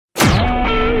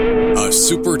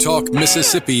SuperTalk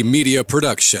Mississippi media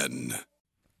production.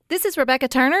 This is Rebecca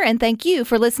Turner, and thank you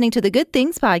for listening to the Good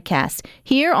Things Podcast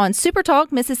here on SuperTalk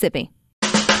Mississippi.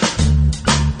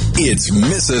 It's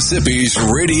Mississippi's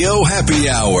Radio Happy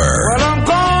Hour. Well, I'm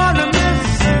going to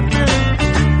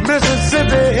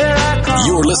Mississippi, here I come.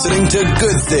 You're listening to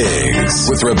Good Things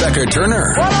with Rebecca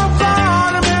Turner. Well, I'm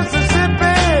going to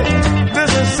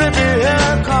Mississippi, here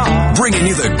I come. Bringing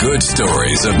you the good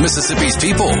stories of Mississippi's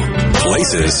people,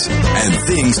 places, and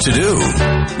things to do.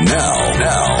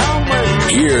 Now,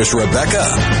 here's Rebecca.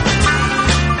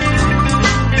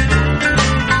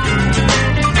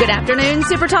 Good afternoon,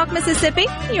 SuperTalk Mississippi.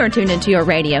 You're tuned into your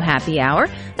Radio Happy Hour.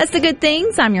 That's the Good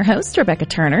Things. I'm your host, Rebecca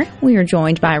Turner. We are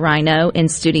joined by Rhino in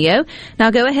studio.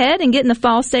 Now go ahead and get in the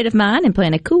fall state of mind and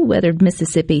plan a cool-weathered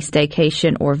Mississippi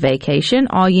staycation or vacation.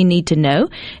 All you need to know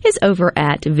is over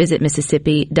at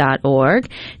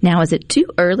visitmississippi.org. Now, is it too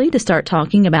early to start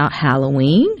talking about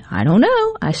Halloween? I don't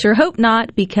know. I sure hope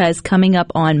not, because coming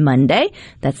up on Monday,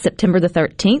 that's September the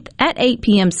 13th at 8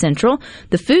 p.m. Central,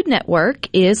 the Food Network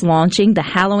is launching the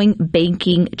Halloween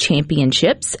Baking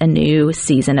Championships, a new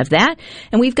season of that.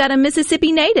 And we've got a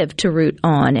Mississippi native to root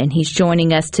on, and he's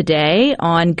joining us today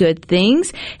on Good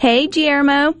Things. Hey,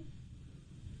 Guillermo.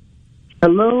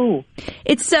 Hello.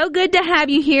 It's so good to have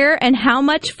you here, and how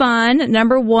much fun.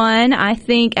 Number one, I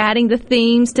think adding the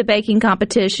themes to baking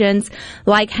competitions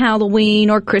like Halloween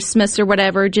or Christmas or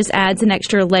whatever just adds an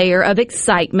extra layer of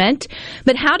excitement.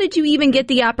 But how did you even get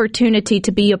the opportunity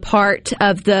to be a part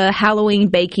of the Halloween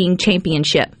Baking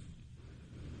Championship?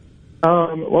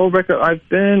 Well, Rebecca, I've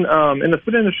been in the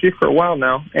food industry for a while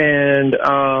now, and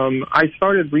I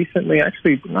started recently,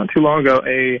 actually not too long ago,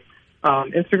 a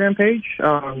Instagram page,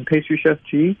 Pastry Chef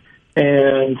G,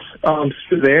 and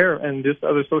through there and just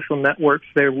other social networks,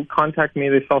 they would contact me.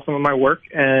 They saw some of my work,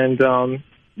 and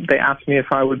they asked me if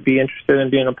I would be interested in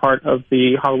being a part of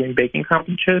the Halloween baking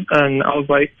competition, and I was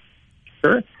like,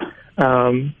 sure.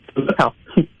 So that's how.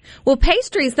 Well,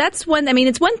 pastries, that's one, I mean,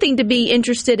 it's one thing to be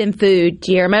interested in food,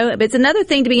 Guillermo, but it's another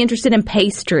thing to be interested in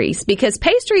pastries, because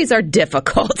pastries are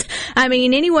difficult. I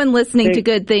mean, anyone listening to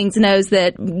Good Things knows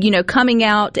that, you know, coming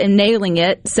out and nailing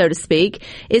it, so to speak,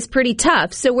 is pretty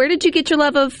tough. So where did you get your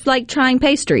love of, like, trying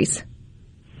pastries?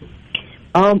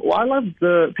 Well, I love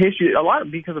the pastry a lot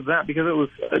because of that, because it was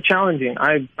challenging.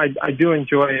 I do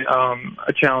enjoy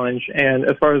a challenge, and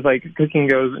as far as like cooking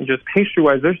goes and just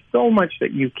pastry-wise, there's so much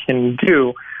that you can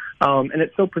do, and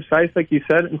it's so precise, like you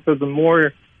said, and so the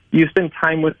more you spend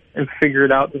time with and figure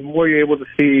it out, the more you're able to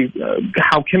see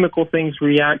how chemical things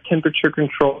react, temperature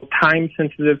control,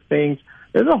 time-sensitive things.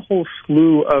 There's a whole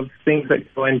slew of things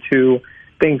that go into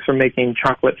things from making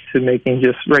chocolates to making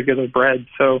just regular bread,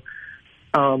 so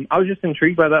I was just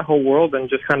intrigued by that whole world and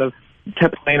just kind of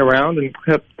kept playing around and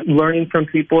kept learning from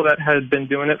people that had been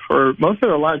doing it for most of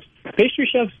their lives. Pastry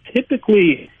chefs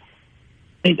typically,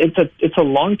 it's a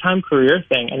long time career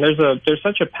thing, and there's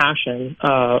such a passion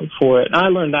for it. And I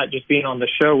learned that just being on the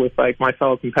show with like my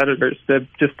fellow competitors,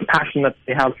 just the passion that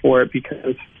they have for it,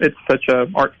 because it's such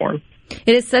an art form.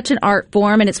 It is such an art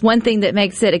form, and it's one thing that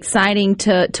makes it exciting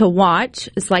to watch.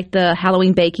 It's like the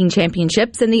Halloween Baking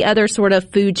Championships and the other sort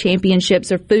of food championships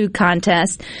or food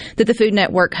contests that the Food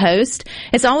Network hosts.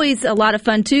 It's always a lot of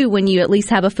fun, too, when you at least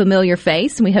have a familiar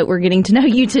face, and we hope we're getting to know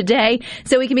you today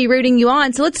so we can be rooting you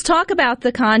on. So let's talk about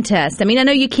the contest. I mean, I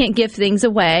know you can't give things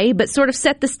away, but sort of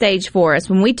set the stage for us.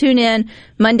 When we tune in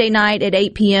Monday night at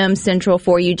 8 p.m. Central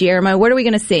for you, Guillermo, what are we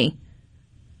going to see?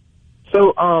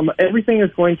 So everything is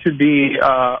going to be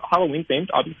Halloween themed,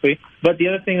 obviously. But the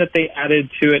other thing that they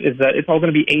added to it is that it's all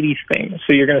going to be 80s themed.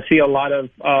 So you're going to see a lot of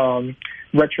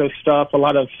retro stuff, a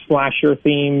lot of slasher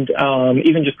themed,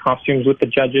 even just costumes with the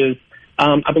judges.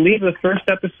 I believe the first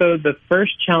episode, the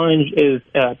first challenge is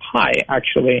pie,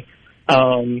 actually,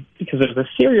 because there's a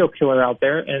serial killer out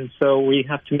there, and so we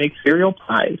have to make cereal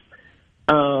pies.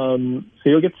 So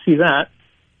you'll get to see that.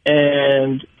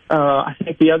 And I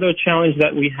think the other challenge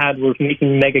that we had was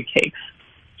making mega cakes.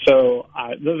 So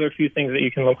those are a few things that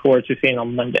you can look forward to seeing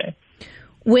on Monday.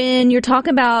 When you're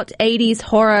talking about 80s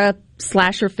horror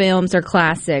slasher films or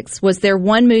classics, was there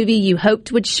one movie you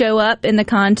hoped would show up in the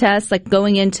contest, like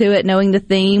going into it, knowing the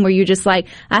theme, where you're just like,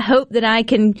 I hope that I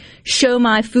can show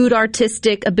my food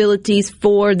artistic abilities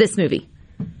for this movie?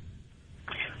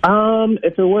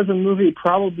 If it was a movie,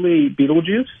 probably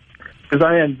Beetlejuice. Because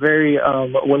I am very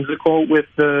whimsical with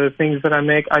the things that I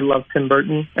make. I love Tim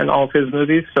Burton and all of his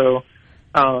movies, so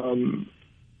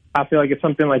I feel like if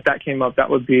something like that came up, that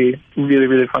would be really,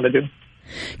 really fun to do.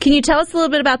 Can you tell us a little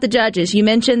bit about the judges? You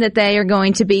mentioned that they are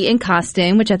going to be in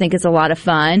costume, which I think is a lot of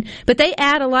fun, but they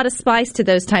add a lot of spice to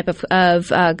those type of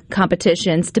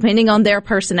competitions, depending on their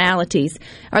personalities.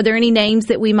 Are there any names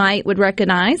that we would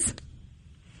recognize?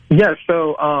 Yeah,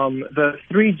 so the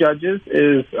three judges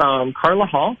is Carla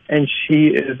Hall, and she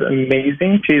is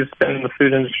amazing. She's been in the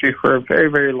food industry for a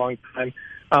very, very long time,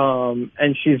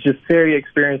 and she's just very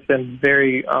experienced and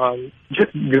very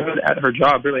just good at her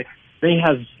job, really. Then you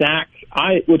have Zach,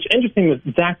 which interesting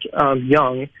with Zach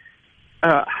Young.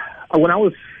 When I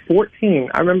was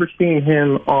 14, I remember seeing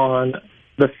him on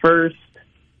the first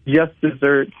Just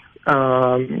Desserts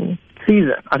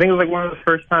season. I think it was like one of the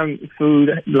first time food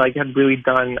had really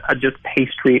done a just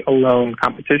pastry alone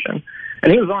competition,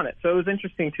 and he was on it. So it was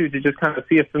interesting too to just kind of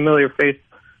see a familiar face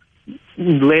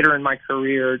later in my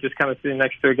career, just kind of sitting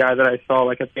next to a guy that I saw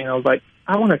at the end. I was like,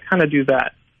 I want to kind of do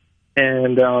that.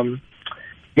 And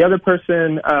the other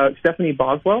person, Stephanie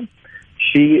Boswell,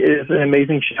 she is an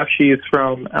amazing chef. She is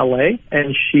from LA,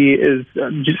 and she is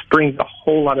just brings a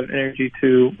whole lot of energy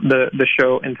to the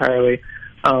show entirely.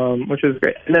 Which is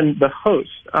great. And then the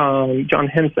host, John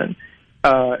Henson,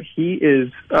 he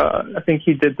is, I think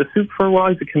he did The Soup for a while.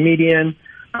 He's a comedian,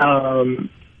 and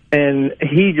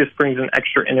he just brings an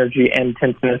extra energy and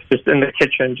intenseness just in the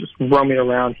kitchen, just roaming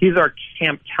around. He's our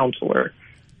camp counselor,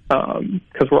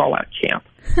 because we're all at camp.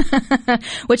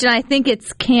 Which I think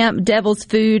it's Camp Devil's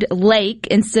Food Lake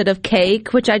instead of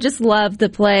cake, which I just love the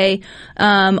play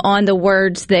on the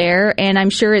words there, and I'm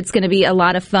sure it's going to be a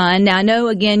lot of fun. Now, I know,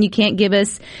 again, you can't give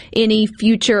us any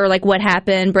future, what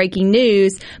happened, breaking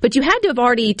news, but you had to have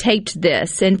already taped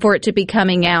this and for it to be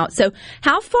coming out. So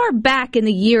how far back in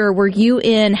the year were you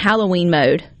in Halloween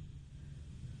mode?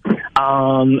 It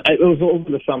was over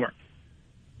the summer,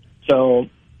 so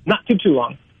not too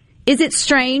long. Is it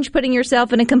strange putting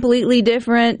yourself in a completely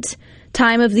different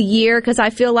time of the year? Because I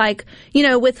feel like,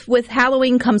 with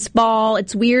Halloween comes fall.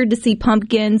 It's weird to see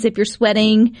pumpkins if you're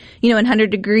sweating, in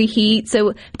 100-degree heat.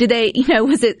 So did they,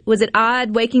 was it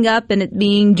odd waking up and it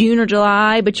being June or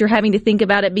July, but you're having to think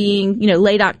about it being,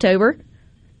 late October?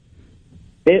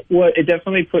 It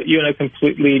definitely put you in a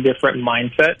completely different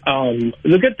mindset.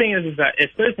 The good thing is that if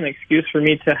there's an excuse for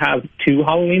me to have 2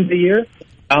 Halloweens a year,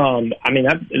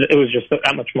 it was just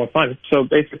that much more fun. So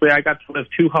basically, I got to live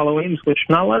 2 Halloweens, which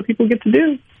not a lot of people get to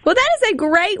do. Well, that is a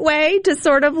great way to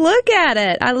sort of look at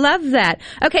it. I love that.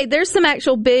 Okay, there's some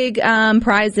actual big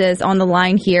prizes on the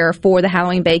line here for the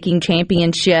Halloween Baking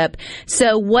Championship.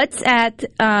 So what's at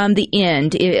the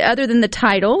end? Other than the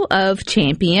title of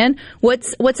champion,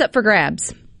 what's up for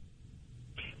grabs?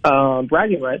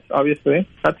 Bragging rights, obviously.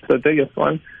 That's the biggest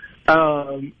one.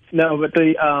 No, but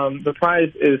the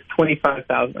prize is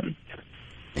 $25,000.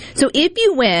 So if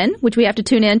you win, which we have to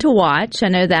tune in to watch, I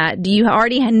know that. Do you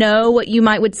already know what you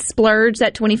would splurge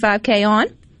that $25K on?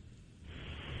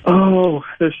 Oh,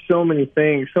 there's so many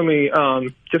things, so many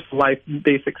just life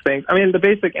basic things. The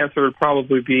basic answer would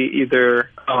probably be either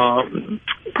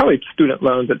probably student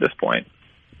loans at this point.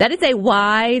 That is a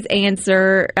wise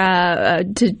answer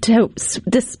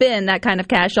to spend that kind of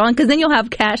cash on, because then you'll have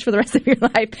cash for the rest of your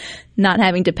life, not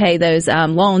having to pay those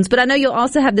loans. But I know you'll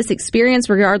also have this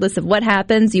experience regardless of what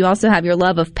happens. You also have your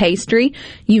love of pastry.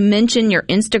 You mentioned your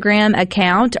Instagram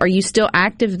account. Are you still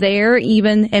active there,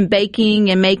 even in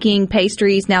baking and making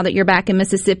pastries now that you're back in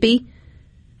Mississippi?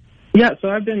 Yeah, so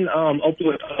I've been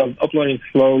uploading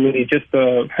slowly, just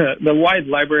the wide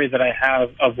library that I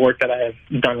have of work that I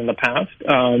have done in the past.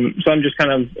 So I'm just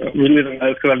kind of reliving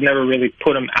those because I've never really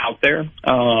put them out there.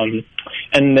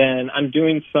 And then I'm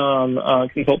doing some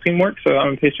consulting work. So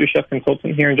I'm a pastry chef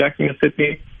consultant here in Jackson,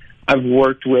 Mississippi. I've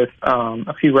worked with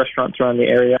a few restaurants around the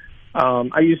area.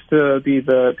 I used to be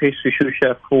the pastry sous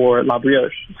chef for La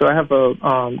Brioche, so I have a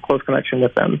close connection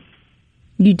with them.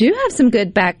 You do have some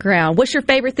good background. What's your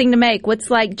favorite thing to make? What's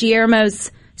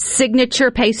Guillermo's signature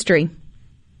pastry?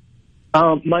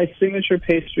 My signature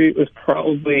pastry was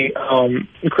probably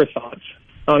croissants,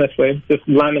 honestly. Just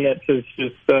laminates is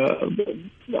just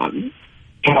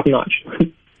top-notch.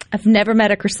 I've never met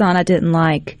a croissant I didn't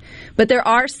like, but there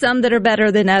are some that are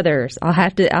better than others. I'll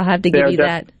have to give you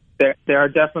that. There are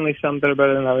definitely some that are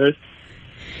better than others.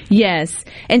 Yes.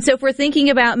 And so if we're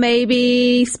thinking about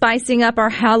maybe spicing up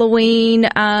our Halloween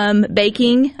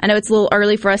baking, I know it's a little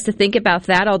early for us to think about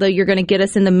that, although you're going to get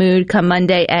us in the mood come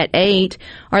Monday at 8.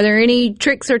 Are there any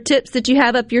tricks or tips that you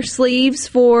have up your sleeves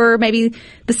for maybe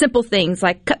the simple things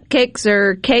like cupcakes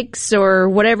or cakes or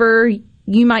whatever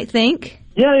you might think?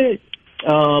 Yeah,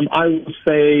 I would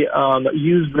say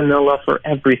use vanilla for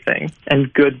everything,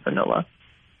 and good vanilla.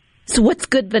 So what's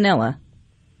good vanilla?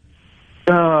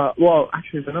 Well,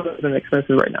 actually, vanilla isn't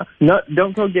expensive right now.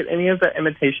 Don't go get any of that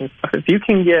imitation stuff. If you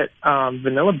can get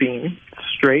vanilla bean,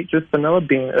 straight, just vanilla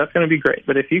bean, that's going to be great.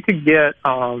 But if you could get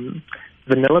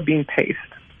vanilla bean paste,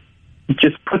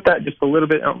 just put that just a little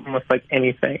bit almost like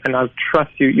anything, and I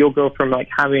trust you, you'll go from like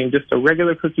having just a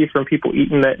regular cookie from people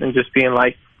eating it and just being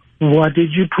like, what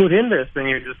did you put in this? And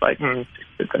you're just like,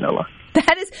 it's vanilla.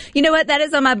 That is, you know what? That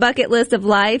is on my bucket list of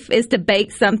life, is to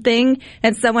bake something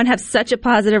and someone have such a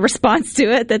positive response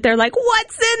to it that they're like,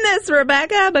 what's in this,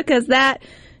 Rebecca? Because that,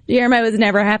 Guillermo, has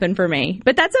never happened for me.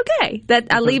 But that's okay. That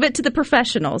I leave it to the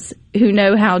professionals who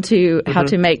know how to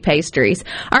make pastries.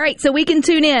 All right, so we can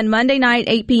tune in Monday night,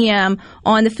 8 p.m.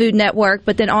 on the Food Network,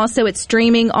 but then also it's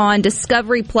streaming on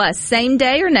Discovery Plus. Same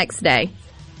day or next day?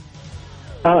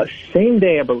 Same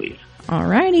day, I believe. All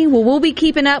righty. Well, we'll be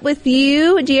keeping up with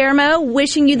you, Guillermo.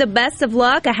 Wishing you the best of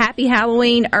luck, a happy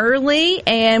Halloween early,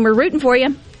 and we're rooting for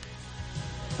you.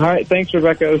 All right. Thanks,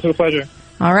 Rebecca. It was a pleasure.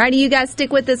 All righty. You guys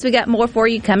stick with us. We got more for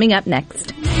you coming up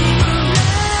next.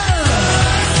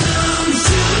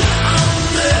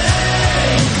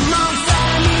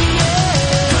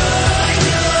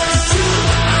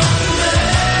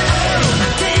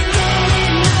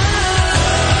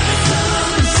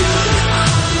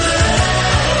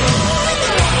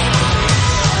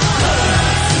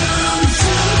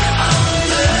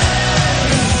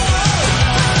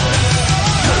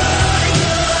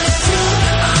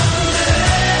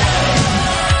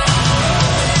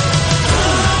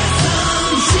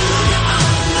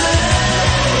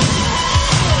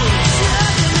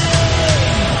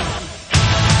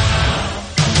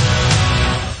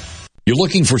 You're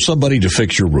looking for somebody to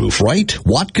fix your roof, right?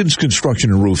 Watkins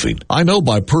Construction and Roofing. I know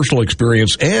by personal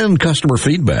experience and customer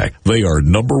feedback, they are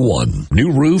number one.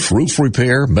 New roof, roof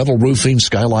repair, metal roofing,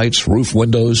 skylights, roof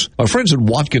windows. Our friends at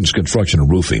Watkins Construction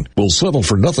and Roofing will settle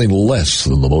for nothing less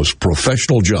than the most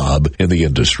professional job in the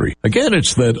industry. Again,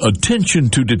 it's that attention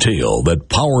to detail that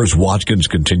powers Watkins'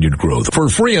 continued growth. For a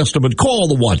free estimate, call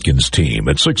the Watkins team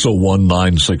at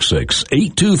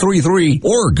 601-966-8233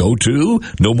 or go to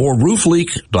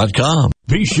nomoreroofleak.com.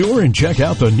 Be sure and check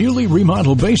out the newly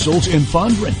remodeled Basil's in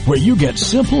Fondren, where you get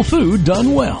simple food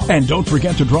done well. And don't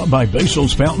forget to drop by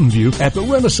Basil's Fountain View at the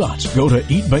Renaissance. Go to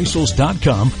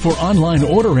eatbasils.com for online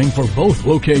ordering for both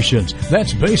locations.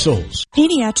 That's Basil's.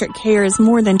 Pediatric care is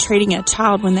more than treating a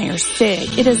child when they are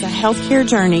sick. It is a healthcare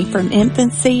journey from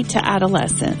infancy to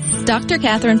adolescence. Dr.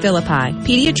 Catherine Philippi,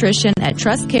 pediatrician at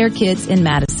Trust Care Kids in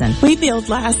Madison. We build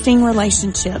lasting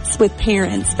relationships with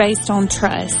parents based on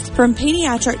trust. From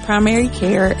pediatric primary care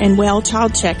and well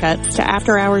child checkups to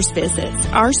after-hours visits,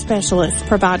 our specialists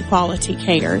provide quality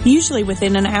care, usually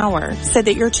within an hour, so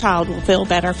that your child will feel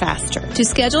better faster. To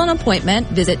schedule an appointment,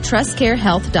 visit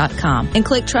TrustCareHealth.com and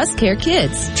click Trust Care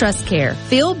Kids. Trust Care.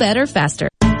 Feel better faster.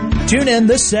 Tune in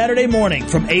this Saturday morning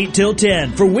from 8 till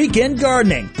 10 for Weekend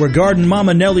Gardening, where Garden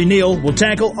Mama Nellie Neal will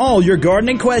tackle all your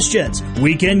gardening questions.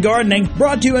 Weekend Gardening,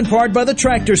 brought to you in part by The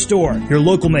Tractor Store, your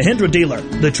local Mahindra dealer.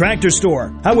 The Tractor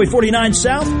Store, Highway 49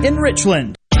 South in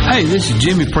Richland. Hey, this is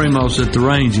Jimmy Primos at the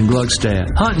range in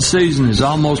Gluckstadt. Hunting season is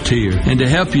almost here, and to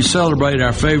help you celebrate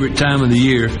our favorite time of the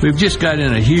year, we've just got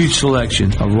in a huge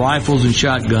selection of rifles and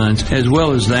shotguns, as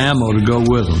well as the ammo to go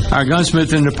with them. Our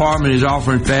gunsmithing department is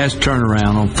offering fast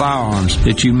turnaround on firearms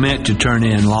that you meant to turn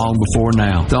in long before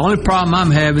now. The only problem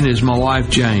I'm having is my wife,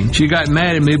 Jane. She got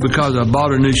mad at me because I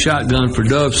bought a new shotgun for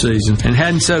dove season and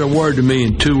hadn't said a word to me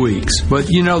in 2 weeks. But,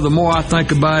 you know, the more I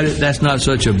think about it, that's not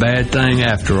such a bad thing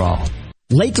after all.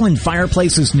 Lakeland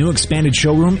Fireplace's new expanded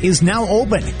showroom is now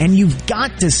open, and you've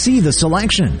got to see the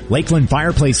selection. Lakeland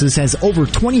Fireplaces has over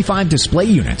 25 display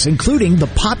units, including the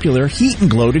popular Heat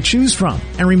and Glow to choose from.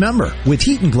 And remember, with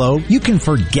Heat and Glow, you can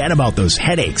forget about those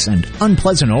headaches and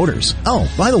unpleasant odors.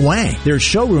 Oh, by the way, their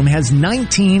showroom has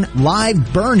 19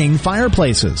 live burning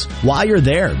fireplaces. While you're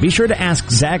there, be sure to ask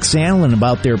Zach Sandlin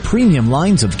about their premium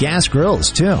lines of gas grills,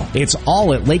 too. It's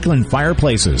all at Lakeland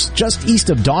Fireplaces, just east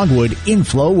of Dogwood in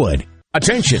Flowood.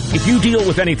 Attention! If you deal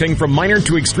with anything from minor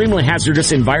to extremely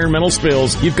hazardous environmental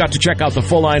spills, you've got to check out the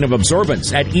full line of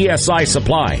absorbents at ESI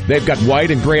Supply. They've got white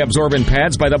and gray absorbent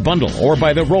pads by the bundle or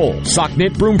by the roll, sock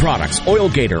knit broom products, oil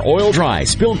gator, oil dry,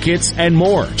 spill kits, and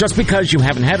more. Just because you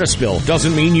haven't had a spill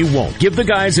doesn't mean you won't. Give the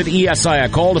guys at ESI a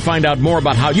call to find out more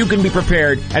about how you can be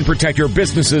prepared and protect your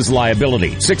business's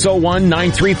liability.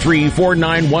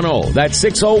 601-933-4910. That's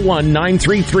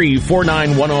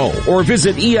 601-933-4910. Or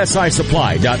visit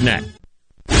esisupply.net.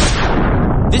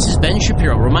 This is Ben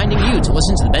Shapiro reminding you to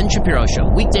listen to The Ben Shapiro Show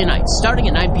weekday nights starting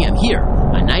at 9 p.m. here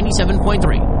on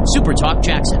 97.3 Super Talk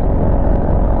Jackson.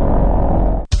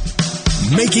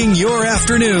 Making your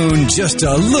afternoon just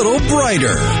a little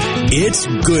brighter. It's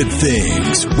Good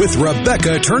Things with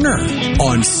Rebecca Turner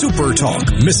on Super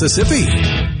Talk, Mississippi.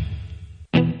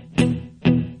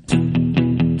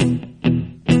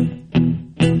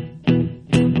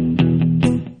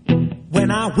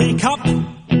 When I wake up,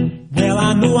 well,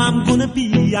 I know I'm gonna be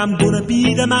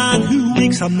the man who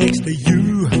wakes up next to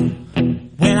you.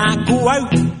 When I go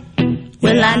out,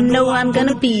 well, I know I'm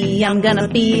gonna be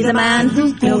the man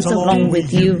who goes along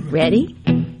with you. Ready?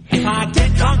 if I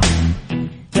get drunk,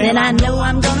 Then I know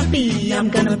I'm gonna be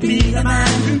the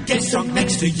man who gets drunk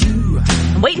next to you.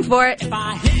 I'm waiting for it. If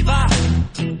I heaver,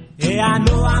 yeah, I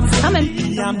know I'm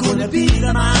gonna be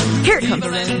the man. Here it comes.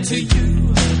 To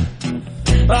you.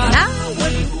 And I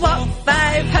would walk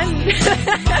 500.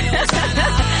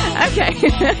 Okay.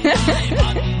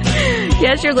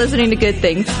 Yes, you're listening to Good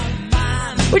Things.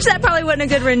 Which that probably wasn't a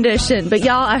good rendition. But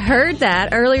y'all, I heard that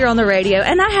earlier on the radio,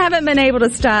 and I haven't been able to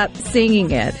stop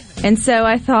singing it. And so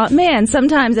I thought, man,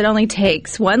 sometimes it only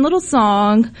takes one little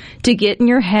song to get in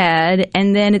your head,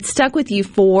 and then it's stuck with you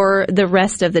for the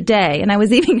rest of the day. And I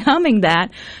was even humming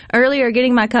that earlier,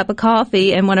 getting my cup of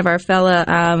coffee, and one of our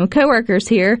fellow coworkers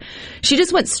here, she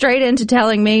just went straight into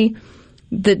telling me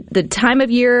the time of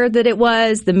year that it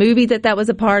was, the movie that was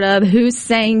a part of, who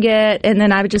sang it, and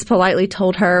then I just politely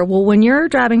told her, well, when you're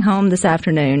driving home this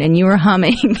afternoon and you were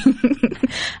humming,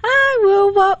 I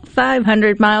will walk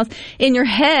 500 miles, in your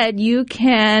head, you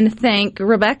can thank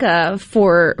Rebecca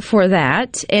for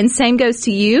that. And same goes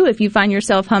to you. If you find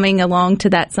yourself humming along to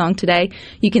that song today,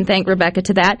 you can thank Rebecca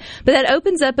to that. But that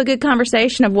opens up a good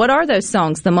conversation of what are those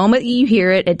songs? The moment you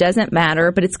hear it, it doesn't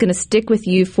matter, but it's going to stick with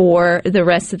you for the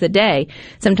rest of the day.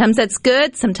 Sometimes that's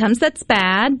good, sometimes that's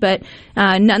bad, but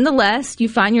nonetheless, you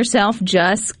find yourself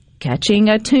just catching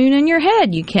a tune in your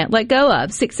head you can't let go of.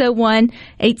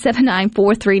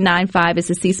 601-879-4395 is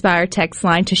the C Spire text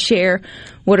line to share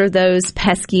what are those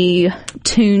pesky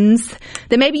tunes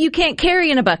that maybe you can't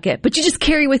carry in a bucket, but you just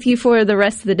carry with you for the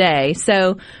rest of the day.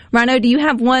 So, Rhino, do you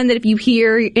have one that if you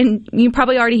hear, and you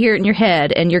probably already hear it in your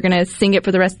head, and you're going to sing it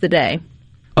for the rest of the day?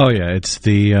 Oh, yeah. It's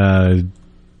the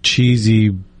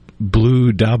cheesy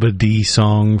Blue Dabba Dee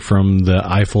song from the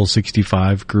Eiffel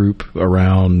 65 group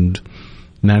around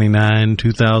 99,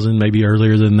 2000, maybe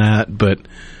earlier than that. But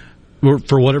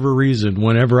for whatever reason,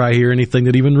 whenever I hear anything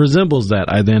that even resembles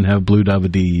that, I then have Blue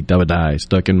Dabba Dee, Dabba Die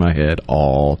stuck in my head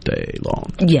all day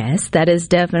long. Yes, that is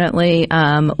definitely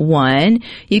one.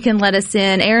 You can let us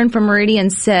in. Aaron from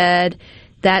Meridian said,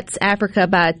 that's Africa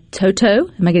by Toto.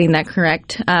 Am I getting that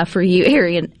correct for you,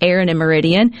 Aaron and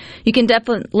Meridian? You can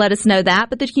definitely let us know that,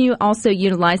 but then you also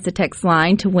utilize the text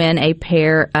line to win a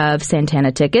pair of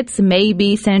Santana tickets.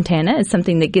 Maybe Santana is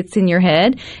something that gets in your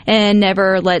head and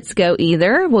never lets go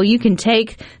either. Well, you can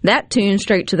take that tune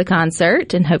straight to the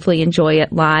concert and hopefully enjoy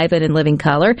it live and in living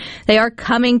color. They are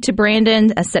coming to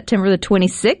Brandon September the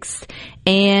 26th.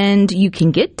 And you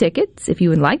can get tickets, if you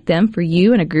would like them, for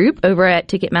you and a group over at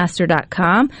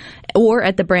Ticketmaster.com or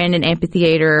at the Brandon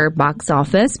Amphitheater box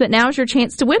office. But now's your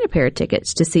chance to win a pair of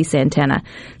tickets to see Santana.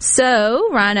 So,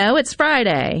 Rhino, it's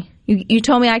Friday. You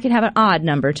told me I could have an odd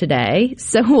number today.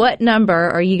 So what number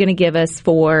are you going to give us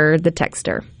for the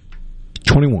texter?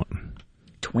 21.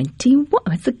 21?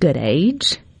 That's a good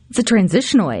age. It's a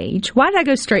transitional age. Why did I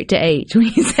go straight to age when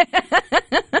you said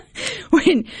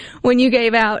when you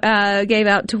gave out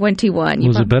 21?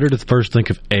 Was it better to first think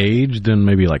of age than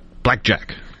maybe like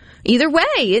blackjack? Either way,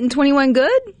 isn't 21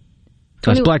 good?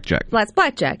 That's blackjack. That's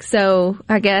blackjack. So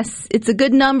I guess it's a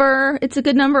good number. It's a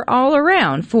good number all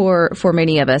around for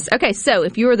many of us. Okay, so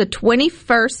if you are the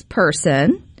 21st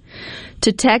person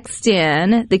to text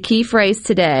in the key phrase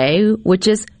today, which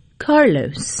is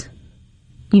Carlos,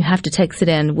 you have to text it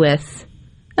in with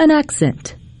an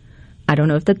accent. I don't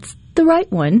know if that's the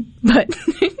right one, but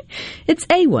it's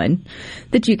a one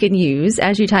that you can use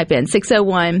as you type in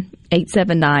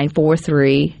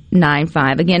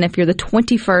 601-879-4395. Again, if you're the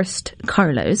 21st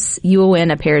Carlos, you will win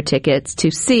a pair of tickets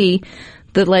to see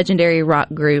the legendary rock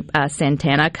group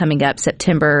Santana coming up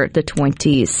September the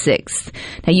 26th.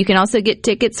 Now, you can also get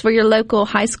tickets for your local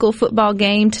high school football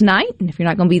game tonight. And if you're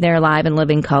not going to be there live in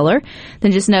living color,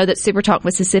 then just know that Super Talk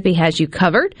Mississippi has you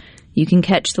covered. You can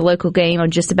catch the local game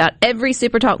on just about every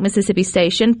Super Talk Mississippi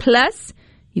station. Plus,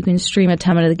 you can stream a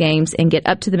ton of the games and get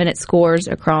up-to-the-minute scores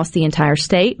across the entire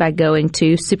state by going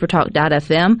to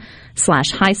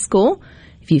supertalk.fm/high school.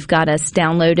 If you've got us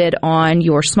downloaded on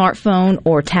your smartphone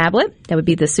or tablet, that would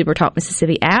be the Super Talk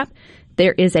Mississippi app.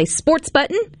 There is a sports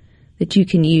button that you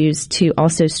can use to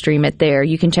also stream it there.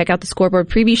 You can check out the Scoreboard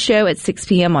Preview Show at 6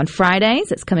 p.m. on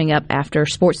Fridays. It's coming up after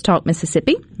Sports Talk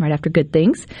Mississippi, right after Good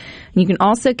Things. And you can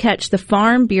also catch the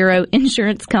Farm Bureau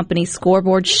Insurance Company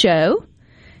Scoreboard Show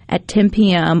at 10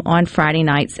 p.m. on Friday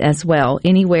nights as well,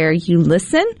 anywhere you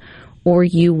listen or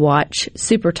you watch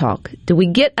Super Talk. Do we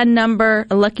get a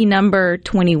lucky number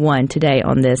 21 today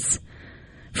on this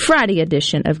Friday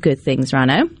edition of Good Things,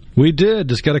 Rhino? We did.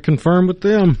 Just got to confirm with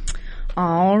them.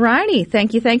 All righty.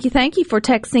 Thank you for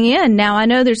texting in. Now, I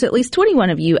know there's at least 21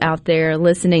 of you out there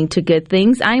listening to Good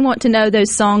Things. I want to know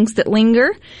those songs that linger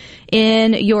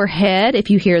in your head if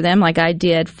you hear them like I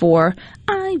did for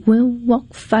I Will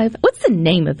Walk 5. What's the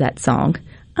name of that song?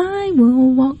 I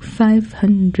will walk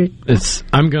 500. It's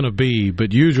I'm going to be,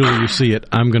 but usually you see it,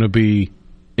 I'm going to be,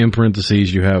 in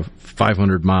parentheses, you have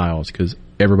 500 miles because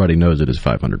everybody knows it is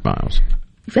 500 miles.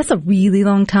 That's a really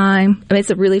long time. I mean,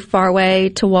 it's a really far way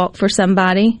to walk for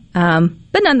somebody.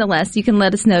 But nonetheless, you can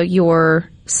let us know your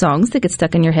songs that get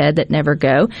stuck in your head that never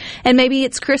go. And maybe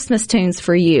it's Christmas tunes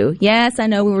for you. Yes, I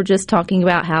know we were just talking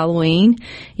about Halloween.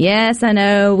 Yes, I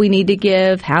know we need to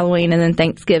give Halloween and then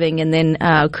Thanksgiving and then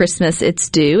Christmas its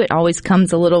due. It always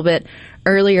comes a little bit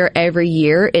earlier every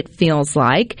year, it feels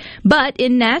like. But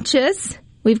in Natchez,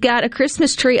 we've got a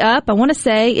Christmas tree up. I want to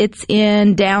say it's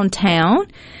in downtown.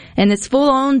 And it's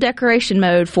full-on decoration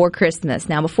mode for Christmas.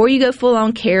 Now, before you go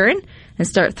full-on Karen and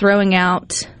start throwing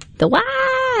out the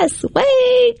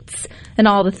weights, and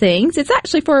all the things, it's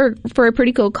actually for a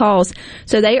pretty cool cause.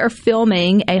 So they are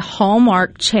filming a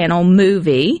Hallmark Channel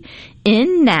movie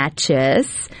in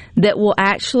Natchez that will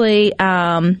actually...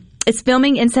 it's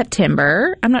filming in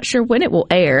September. I'm not sure when it will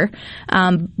air,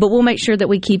 but we'll make sure that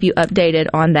we keep you updated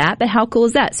on that. But how cool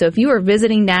is that? So if you are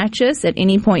visiting Natchez at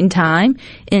any point in time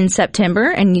in September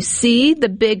and you see the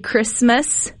big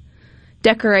Christmas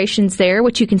decorations there,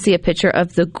 which you can see a picture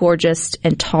of the gorgeous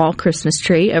and tall Christmas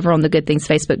tree over on the Good Things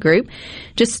Facebook group,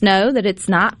 just know that it's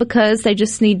not because they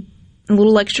just need a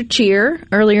little extra cheer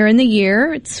earlier in the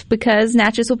year. It's because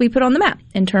Natchez will be put on the map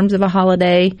in terms of a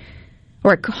holiday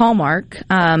or a Hallmark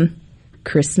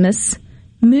Christmas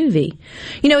movie.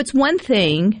 You know, it's one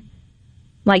thing,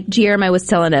 like Guillermo was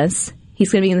telling us,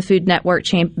 he's going to be in the Food Network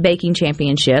Baking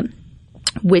Championship,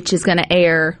 which is going to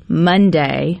air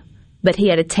Monday, but he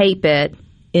had to tape it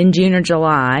in June or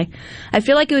July. I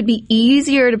feel like it would be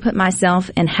easier to put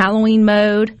myself in Halloween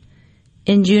mode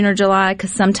in June or July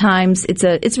because sometimes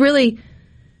it's really...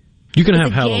 You can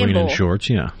have Halloween in shorts,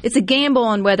 yeah. It's a gamble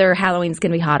on whether Halloween's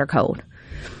going to be hot or cold.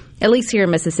 At least here in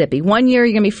Mississippi. One year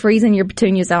you're going to be freezing your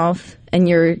petunias off, and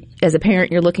as a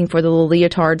parent, you're looking for the little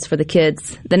leotards for the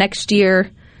kids. The next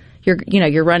year,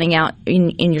 you're running out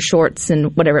in your shorts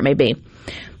and whatever it may be.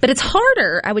 But it's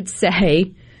harder, I would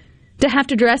say, to have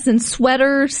to dress in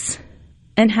sweaters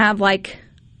and have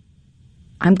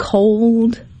I'm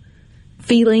cold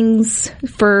feelings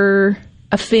for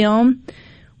a film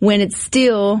when it's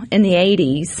still in the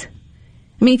 80s.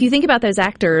 I mean, if you think about those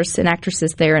actors and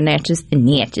actresses there in Natchez,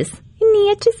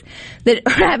 that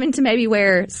are having to maybe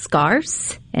wear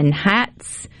scarves and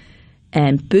hats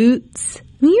and boots.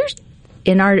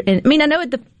 I mean, I know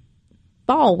the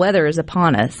fall weather is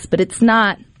upon us, but it's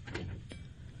not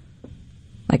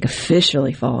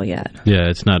officially fall yet. Yeah,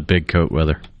 it's not big coat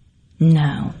weather.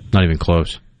 No. Not even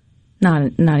close.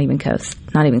 Not even close.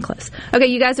 Not even close. Okay,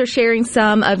 you guys are sharing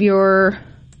some of your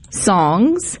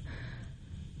songs.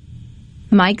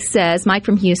 Mike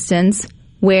from Houston's,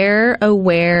 Where, oh,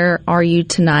 where are you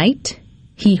tonight?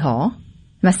 Hee-haw. Am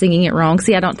I singing it wrong?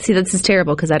 This is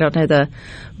terrible because I don't know the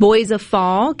Boys of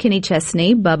Fall, Kenny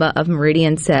Chesney, Bubba of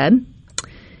Meridian said.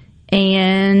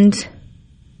 And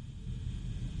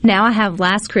now I have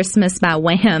Last Christmas by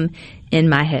Wham in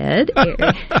my head.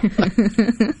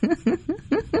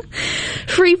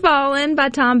 Free Fallin' by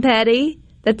Tom Petty.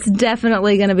 That's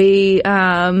definitely going to be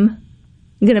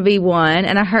one.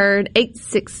 And I heard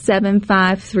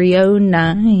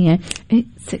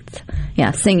 867530986.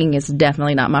 Yeah, singing is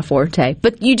definitely not my forte.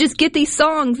 But you just get these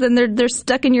songs and they're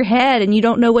stuck in your head and you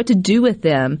don't know what to do with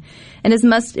them.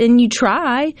 And you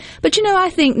try. But I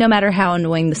think no matter how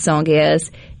annoying the song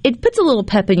is, it puts a little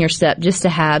pep in your step just to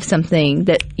have something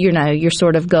that you're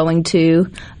sort of going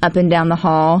to up and down the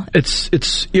hall. It's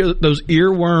those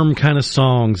earworm kind of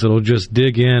songs that'll just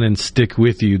dig in and stick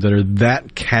with you that are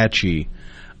that catchy.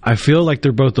 I feel like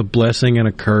they're both a blessing and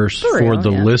a curse for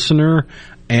the listener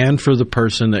and for the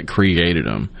person that created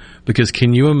them. Because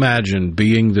can you imagine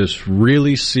being this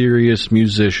really serious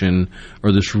musician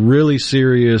or this really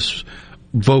serious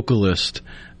vocalist,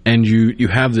 and you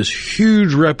have this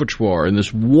huge repertoire and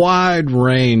this wide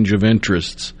range of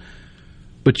interests,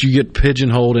 but you get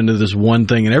pigeonholed into this one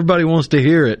thing and everybody wants to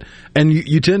hear it, and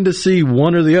you tend to see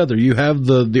one or the other. You have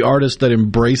the artist that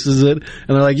embraces it and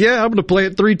they're like, yeah, I'm going to play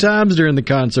it 3 times during the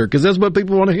concert because that's what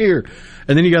people want to hear.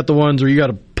 And then you got the ones where you got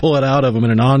to pull it out of them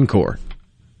in an encore.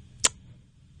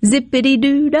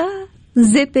 Zippity-doo-dah,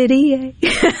 zippity-yay.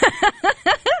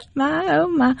 My, oh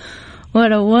my,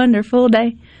 what a wonderful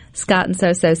day. Scott and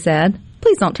So Sad.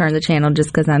 Please don't turn the channel just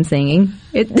because I'm singing.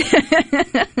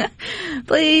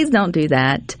 Please don't do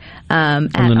that. From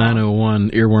the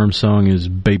 901 earworm song is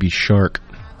Baby Shark.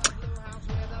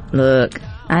 Look,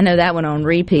 I know that one on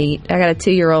repeat. I got a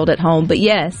 2-year-old at home. But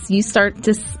yes, you start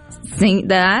to sing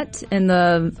that, and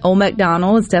the Old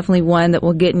MacDonald is definitely one that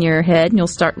will get in your head, and you'll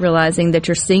start realizing that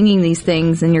you're singing these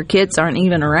things and your kids aren't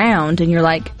even around, and you're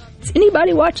like, is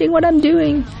anybody watching what I'm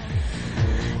doing?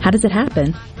 How does it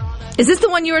happen? Is this the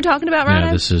one you were talking about, Rhino?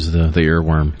 Yeah, this is the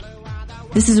earworm.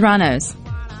 This is Rhino's.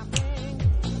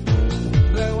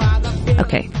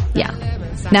 Okay, yeah.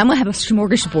 Now I'm going to have a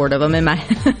smorgasbord of them in my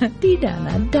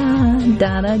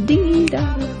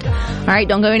dee-da-da-da-da-da-dee-da-da. All right,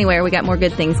 don't go anywhere. We got more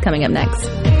good things coming up next.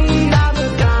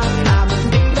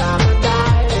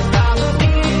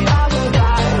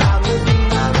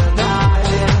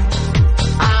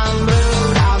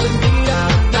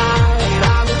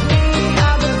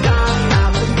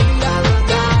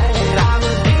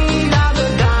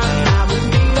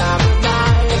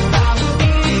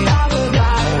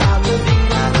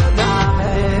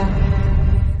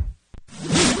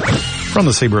 From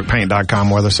the SeabrookPaint.com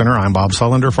Weather Center, I'm Bob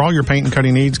Sullender. For all your paint and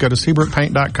cutting needs, go to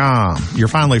SeabrookPaint.com. Your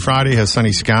Finally Friday has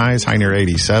sunny skies, high near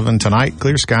 87. Tonight,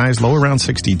 clear skies, low around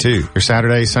 62. Your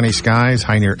Saturday, sunny skies,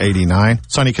 high near 89.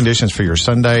 Sunny conditions for your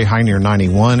Sunday, high near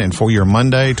 91. And for your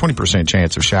Monday, 20%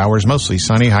 chance of showers, mostly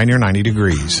sunny, high near 90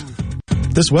 degrees.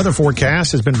 This weather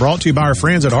forecast has been brought to you by our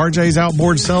friends at RJ's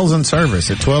Outboard Sales and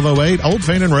Service at 1208 Old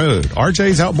Fannin Road.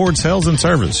 RJ's Outboard Sales and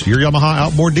Service, your Yamaha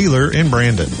outboard dealer in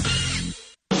Brandon.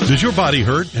 Does your body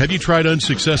hurt? Have you tried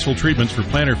unsuccessful treatments for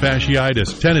plantar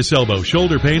fasciitis, tennis elbow,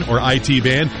 shoulder pain, or IT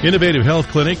band? Innovative Health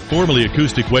Clinic, formerly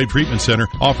Acoustic Wave Treatment Center,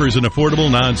 offers an affordable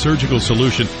non-surgical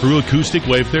solution through acoustic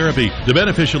wave therapy. The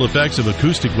beneficial effects of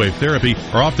acoustic wave therapy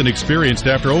are often experienced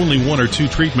after only 1 or 2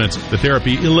 treatments. The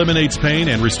therapy eliminates pain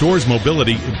and restores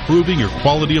mobility, improving your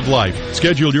quality of life.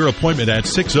 Schedule your appointment at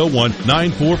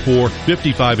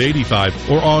 601-944-5585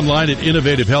 or online at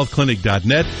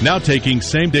innovativehealthclinic.net. Now taking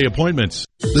same-day appointments.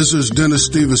 This is Dennis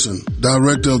Stevenson,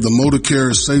 Director of the Motor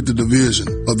Carrier Safety Division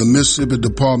of the Mississippi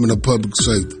Department of Public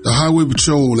Safety. The Highway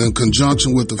Patrol, in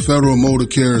conjunction with the Federal Motor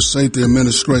Carrier Safety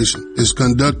Administration, is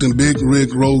conducting big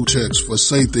rig road checks for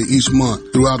safety each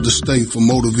month throughout the state for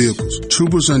motor vehicles.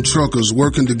 Troopers and truckers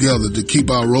working together to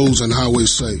keep our roads and highways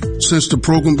safe. Since the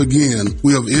program began,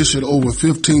 we have issued over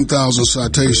 15,000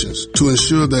 citations to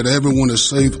ensure that everyone is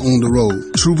safe on the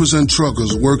road. Troopers and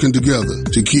truckers working together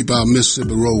to keep our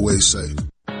Mississippi roadways safe.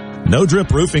 No Drip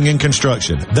Roofing and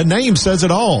Construction. The name says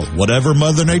it all. Whatever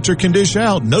Mother Nature can dish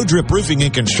out, No Drip Roofing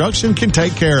and Construction can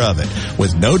take care of it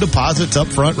with no deposits up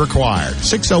front required.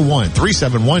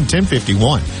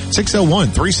 601-371-1051.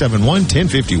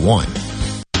 601-371-1051.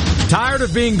 Tired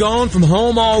of being gone from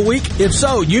home all week? If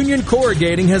so, Union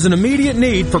Corrugating has an immediate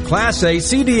need for Class A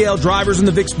CDL drivers in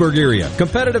the Vicksburg area.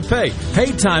 Competitive pay,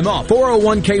 paid time off,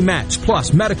 401k match,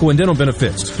 plus medical and dental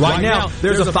benefits. Right now,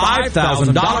 there's a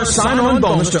 $5,000 sign-on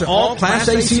bonus to all Class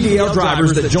A CDL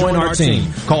drivers that join our team.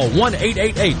 Call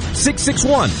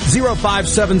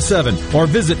 1-888-661-0577 or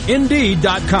visit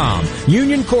Indeed.com.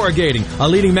 Union Corrugating, a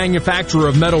leading manufacturer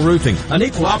of metal roofing, an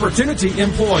equal opportunity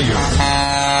employer.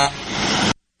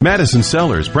 Madison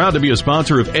Cellars, proud to be a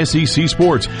sponsor of SEC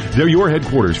Sports. They're your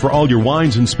headquarters for all your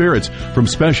wines and spirits. From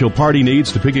special party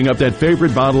needs to picking up that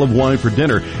favorite bottle of wine for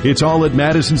dinner, it's all at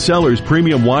Madison Cellars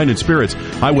Premium Wine and Spirits,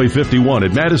 Highway 51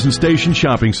 at Madison Station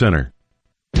Shopping Center.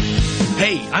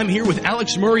 Hey, I'm here with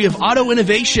Alex Murray of Auto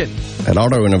Innovation. At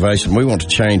Auto Innovation, we want to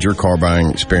change your car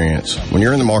buying experience. When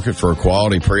you're in the market for a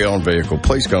quality pre-owned vehicle,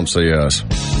 please come see us.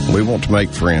 We want to make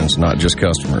friends, not just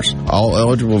customers. All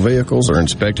eligible vehicles are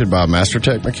inspected by a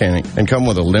MasterTech mechanic and come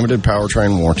with a limited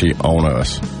powertrain warranty on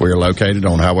us. We are located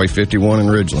on Highway 51 in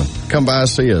Ridgeland. Come by and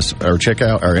see us or check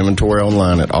out our inventory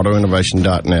online at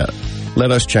autoinnovation.net. Let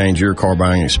us change your car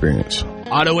buying experience.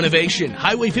 Auto Innovation,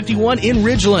 Highway 51 in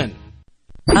Ridgeland.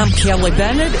 I'm Kelly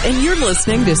Bennett, and you're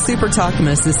listening to Super Talk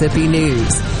Mississippi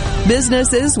News.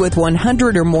 Businesses with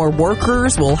 100 or more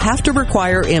workers will have to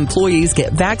require employees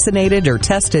get vaccinated or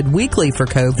tested weekly for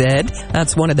COVID.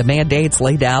 That's one of the mandates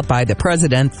laid out by the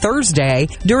president Thursday.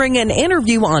 During an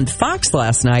interview on Fox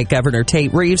last night, Governor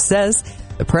Tate Reeves says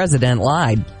the president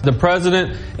lied. The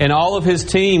president and all of his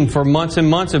team for months and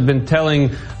months have been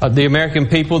telling the American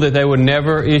people that they would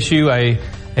never issue a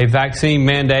vaccine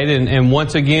mandate, and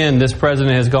once again, this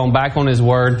president has gone back on his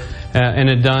word and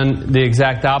had done the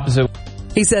exact opposite.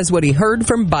 He says what he heard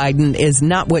from Biden is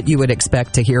not what you would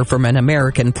expect to hear from an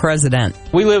American president.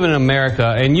 We live in America,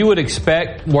 and you would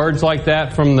expect words like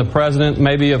that from the president,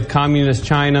 maybe of communist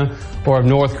China or of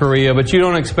North Korea, but you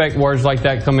don't expect words like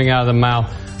that coming out of the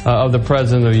mouth of the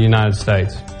president of the United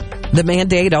States. The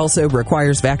mandate also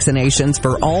requires vaccinations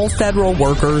for all federal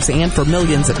workers and for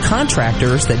millions of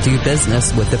contractors that do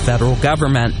business with the federal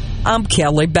government. I'm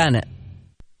Kelly Bennett.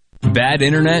 Bad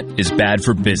internet is bad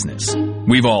for business.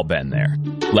 We've all been there.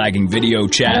 Lagging video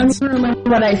chats,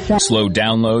 slow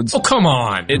downloads. Oh, come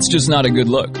on. It's just not a good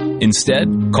look.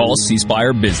 Instead, call C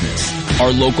Spire Business.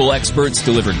 Our local experts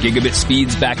deliver gigabit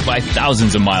speeds backed by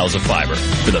thousands of miles of fiber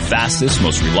for the fastest,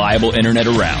 most reliable internet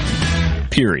around.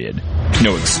 Period.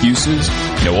 No excuses,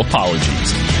 no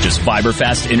apologies. Just fiber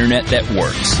fast internet that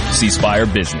works. C Spire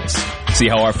Business. See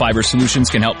how our fiber solutions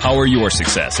can help power your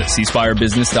success at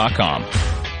cspirebusiness.com.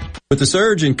 With the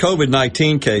surge in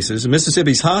COVID-19 cases,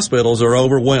 Mississippi's hospitals are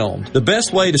overwhelmed. The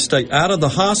best way to stay out of the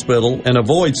hospital and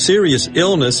avoid serious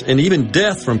illness and even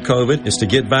death from COVID is to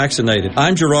get vaccinated.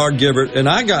 I'm Gerard Gibert, and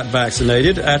I got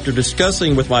vaccinated after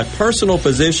discussing with my personal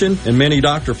physician and many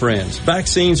doctor friends.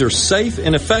 Vaccines are safe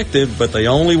and effective, but they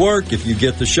only work if you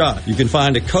get the shot. You can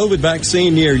find a COVID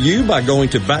vaccine near you by going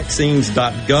to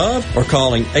vaccines.gov or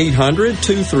calling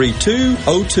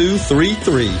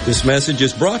 800-232-0233. This message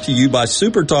is brought to you by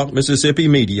SuperTalk Mississippi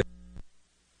Media.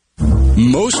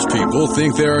 Most people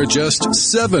think there are just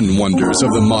 7 wonders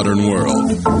of the modern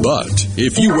world. But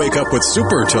if you wake up with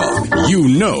Super Talk, you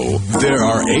know there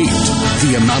are 8.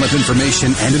 The amount of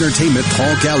information and entertainment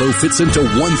Paul Gallo fits into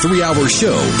one 3-hour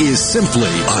show is simply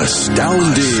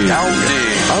astounding.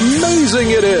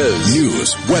 Amazing it is.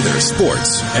 News, weather,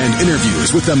 sports, and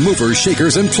interviews with the movers,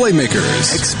 shakers, and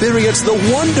playmakers. Experience the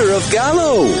wonder of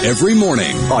Gallo every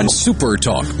morning on Super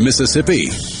Talk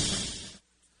Mississippi.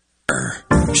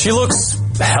 She looks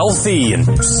healthy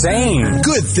and sane.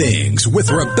 Good Things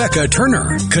with Rebecca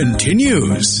Turner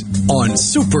continues on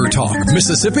Super Talk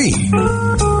Mississippi.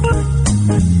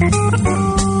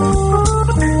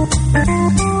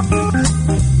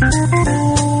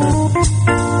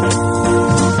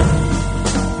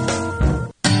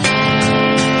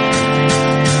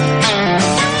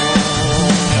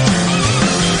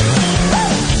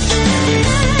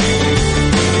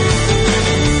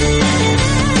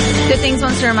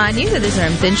 To remind you that there's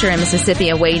an adventure in Mississippi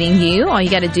awaiting you. All you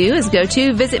got to do is go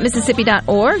to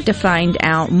visitmississippi.org to find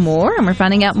out more. And we're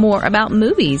finding out more about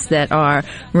movies that are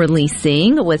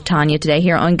releasing with Tanya today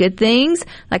here on Good Things.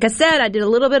 Like I said, I did a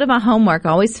little bit of my homework.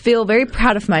 I always feel very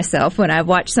proud of myself when I've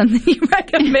watched something you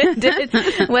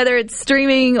recommended, whether it's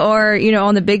streaming or,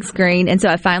 on the big screen. And so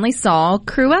I finally saw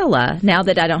Cruella, now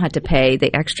that I don't have to pay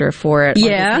the extra for it on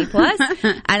Disney Plus.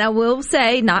 And I will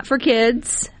say, not for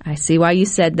kids. I see why you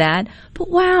said that. But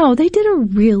wow, they did a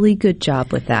really good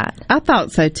job with that. I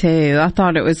thought so too. I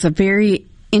thought it was a very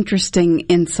interesting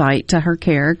insight to her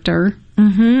character.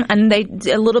 Mm-hmm. And they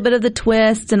a little bit of the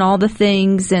twist and all the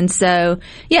things. And so,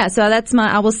 so that's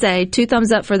I will say 2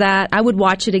 thumbs up for that. I would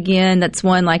watch it again. That's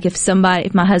one, like if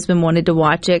my husband wanted to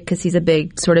watch it, because he's a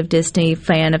big sort of Disney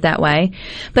fan of that way.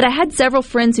 But I had several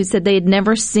friends who said they had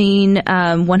never seen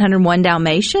 101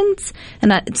 Dalmatians,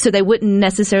 and so they wouldn't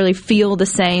necessarily feel the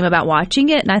same about watching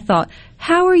it. And I thought,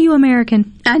 how are you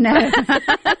American? I know.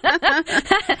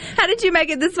 How did you make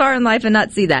it this far in life and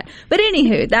not see that? But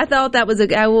anywho, I thought that was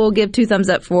I will give 2 thumbs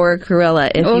up for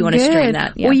Cruella if you want to stream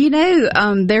that. Yeah.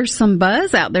 Well, there's some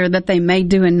buzz out there that they may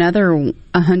do another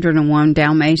 101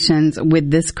 Dalmatians with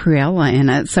this Cruella in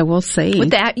it. So we'll see. With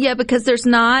that, because it's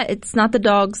not the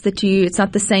dogs it's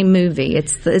not the same movie.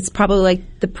 It's probably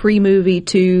like the pre-movie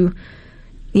to,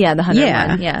 the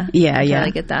 101. Yeah.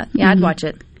 I get that. Yeah, I'd watch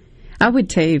it. I would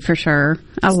too, for sure.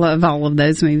 I love all of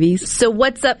those movies. So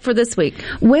what's up for this week?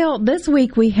 Well, this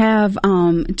week we have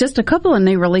just a couple of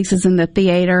new releases in the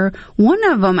theater. One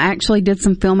of them actually did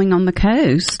some filming on the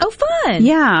coast. Oh, fun.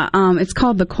 Yeah. It's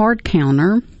called The Card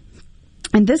Counter.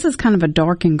 And this is kind of a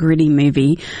dark and gritty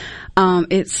movie.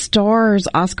 It stars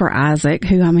Oscar Isaac,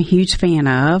 who I'm a huge fan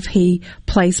of. He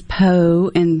plays Poe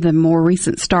in the more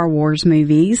recent Star Wars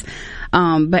movies.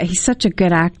 But he's such a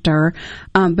good actor.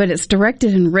 But it's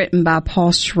directed and written by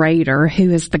Paul Schrader, who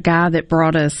is the guy that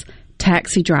brought us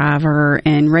Taxi Driver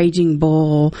and Raging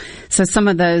Bull. So some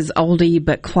of those oldie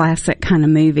but classic kind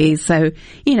of movies. So,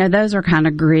 those are kind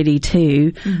of gritty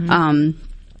too. Mm-hmm.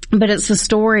 But it's a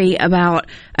story about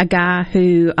a guy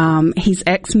who, he's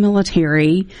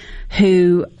ex-military,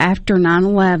 who after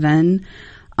 9/11,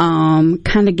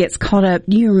 kind of gets caught up.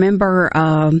 Do you remember,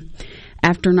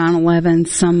 after 9/11,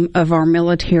 some of our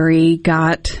military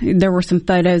there were some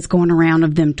photos going around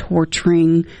of them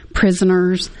torturing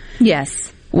prisoners.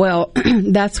 Yes. Well,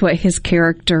 that's what his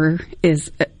character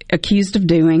is accused of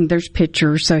doing. There's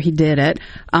pictures, so he did it.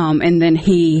 And then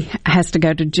he has to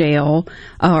go to jail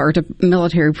or to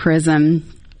military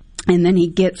prison. And then he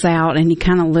gets out and he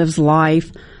kind of lives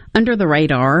life under the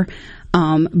radar.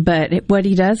 But what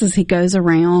he does is he goes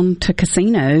around to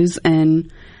casinos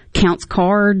and counts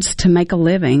cards to make a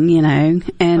living, you know.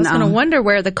 And I was going to wonder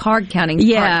where the card counting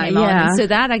part came on. So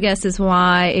that, I guess, is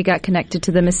why it got connected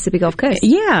to the Mississippi Gulf Coast.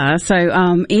 Yeah. So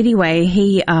anyway,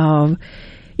 he,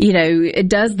 it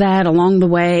does that along the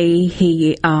way.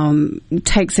 He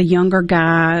takes a younger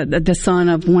guy, the son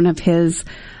of one of his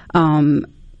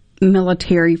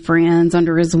military friends,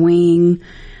 under his wing.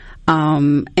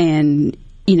 And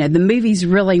the movie's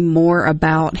really more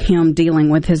about him dealing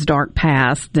with his dark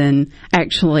past than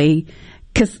actually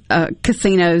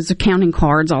casinos, counting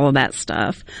cards, all of that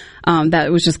stuff. That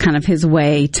was just kind of his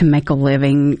way to make a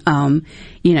living,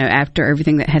 after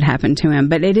everything that had happened to him.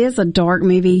 But it is a dark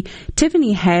movie.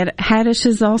 Tiffany Haddish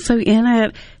is also in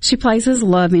it. She plays his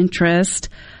love interest.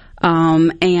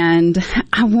 And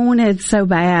I wanted so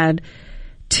bad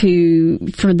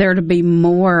for there to be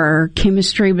more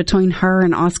chemistry between her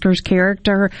and Oscar's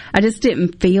character. I just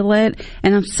didn't feel it.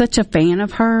 And I'm such a fan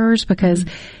of hers because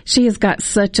she has got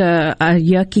such a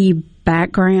yucky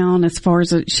background as far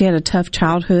as she had a tough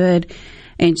childhood.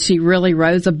 And she really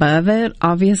rose above it,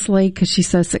 obviously, because she's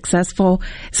so successful.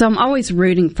 So I'm always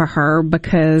rooting for her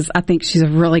because I think she's a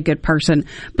really good person.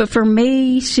 But for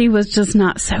me, she was just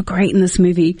not so great in this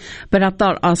movie. But I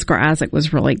thought Oscar Isaac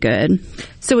was really good.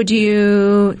 So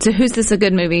who's this a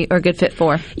good movie or a good fit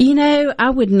for? I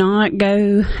would not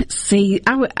go see,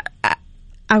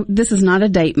 this is not a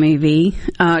date movie.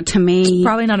 To me, it's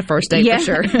probably not a first date for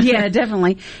sure. Yeah,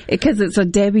 definitely, because it's a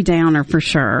Debbie Downer for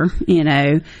sure.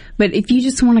 But if you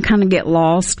just want to kind of get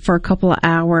lost for a couple of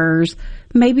hours,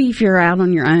 maybe if you're out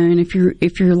on your own, if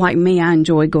you're like me, I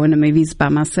enjoy going to movies by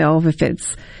myself. If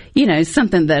it's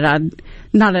something that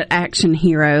not an action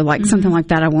hero, like something like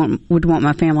that, I would want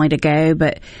my family to go.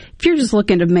 But if you're just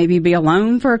looking to maybe be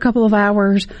alone for a couple of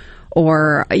hours,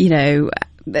 or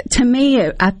to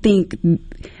me, I think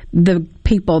the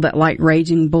people that like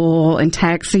Raging Bull and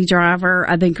Taxi Driver,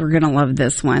 I think are going to love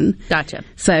this one. Gotcha.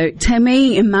 So to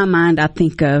me, in my mind, I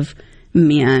think of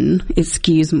men. It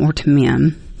skews more to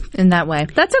men. In that way.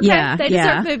 That's okay. Yeah, they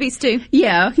deserve movies too.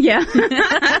 Yeah.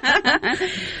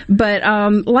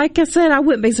 But like I said, I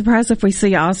wouldn't be surprised if we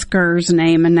see Oscar's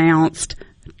name announced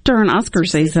during Oscar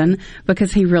season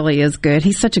because he really is good.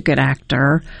 He's such a good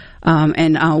actor.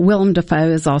 And Willem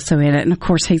Dafoe is also in it. And, of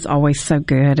course, he's always so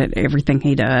good at everything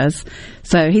he does.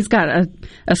 So he's got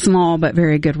a small but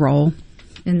very good role.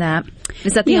 In that.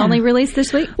 Is that the only release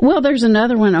this week? Well, there's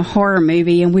another one, a horror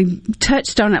movie, and we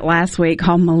touched on it last week,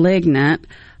 called Malignant.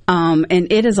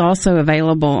 And it is also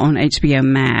available on HBO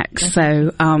Max.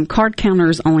 Okay. So Card Counter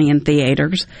is only in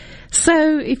theaters.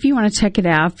 So if you want to check it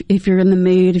out, if you're in the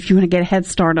mood, if you want to get a head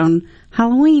start on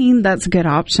Halloween, that's a good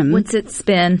option. What's it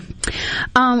spin?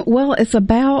 Well, it's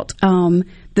about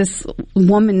this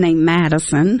woman named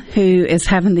Madison who is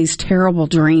having these terrible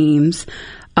dreams.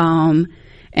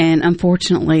 And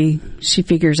unfortunately, she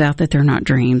figures out that they're not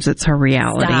dreams. It's her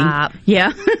reality. Stop.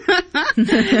 Yeah.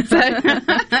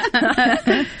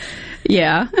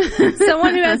 Yeah.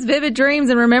 Someone who has vivid dreams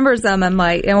and remembers them, and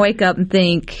wake up and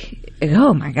think,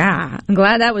 oh my God, I'm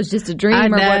glad that was just a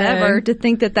dream or whatever. To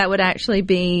think that would actually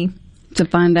be... To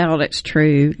find out it's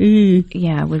true.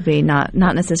 Yeah, it would be not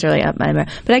necessarily up my...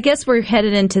 But I guess we're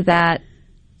headed into that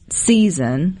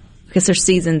season, because there's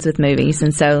seasons with movies,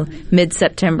 and so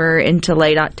mid-September into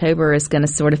late October is going to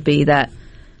sort of be that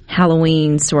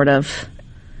Halloween sort of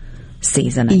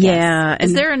season, I guess. Yeah.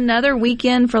 Is there another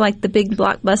weekend for like the big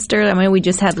blockbuster? I mean, we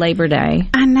just had Labor Day.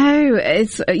 I know.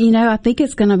 It's, I think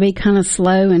it's going to be kind of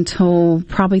slow until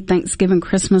probably Thanksgiving,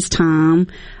 Christmas time.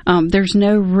 There's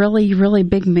no really, really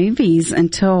big movies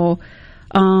until,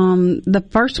 the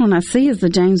first one I see is the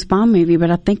James Bond movie,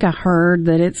 but I think I heard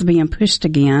that it's being pushed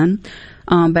again.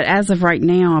 But as of right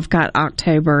now, I've got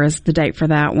October as the date for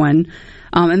that one.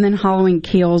 And then Halloween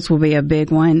Kills will be a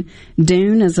big one.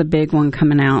 Dune is a big one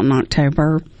coming out in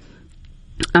October.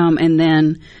 And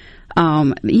then,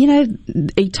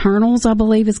 Eternals, I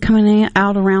believe, is coming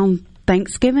out around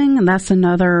Thanksgiving. And that's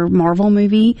another Marvel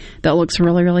movie that looks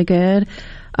really, really good,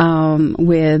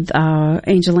 with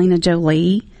Angelina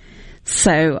Jolie.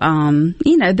 So,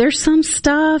 there's some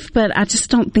stuff, but I just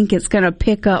don't think it's going to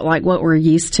pick up like what we're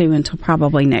used to until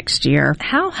probably next year.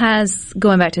 How has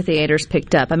going back to theaters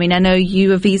picked up? I mean, I know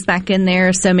you have eased back in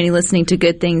there. So many listening to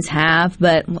Good Things have,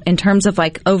 but in terms of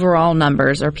like overall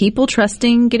numbers, are people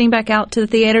trusting getting back out to the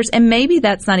theaters? And maybe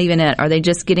that's not even it. Are they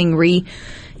just getting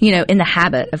in the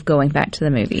habit of going back to the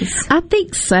movies? I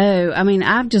think so. I mean,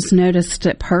 I've just noticed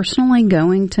it personally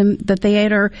going to the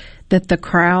theater that the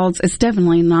crowds, it's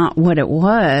definitely not what it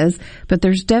was, but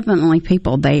there's definitely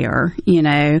people there,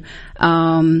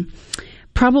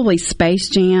 Probably Space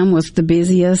Jam was the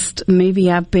busiest movie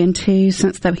I've been to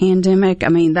since the pandemic. I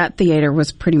mean, that theater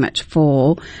was pretty much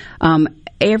full.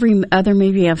 Every other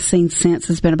movie I've seen since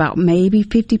has been about maybe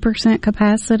 50%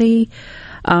 capacity.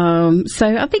 So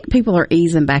I think people are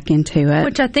easing back into it.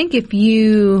 Which I think if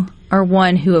you are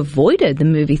one who avoided the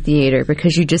movie theater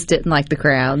because you just didn't like the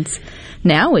crowds,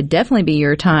 now would definitely be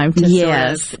your time to sort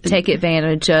of take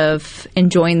advantage of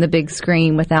enjoying the big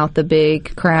screen without the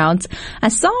big crowds. I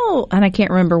saw, and I can't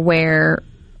remember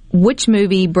which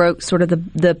movie broke sort of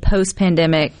the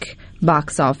post-pandemic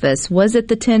box office. Was it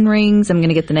The 10 Rings? I'm going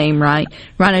to get the name right.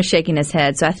 Rhino's shaking his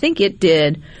head. So I think it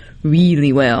did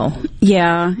really well.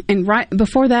 Yeah, and right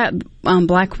before that,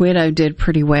 Black Widow did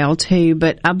pretty well too,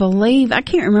 but I believe, I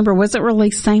can't remember, was it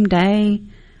released same day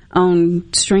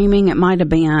on streaming? It might have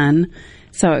been.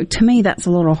 So to me, that's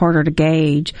a little harder to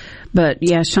gauge. But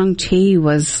yeah, Shang-Chi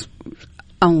was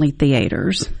only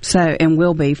theaters, and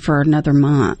will be for another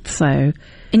month. So.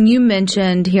 And you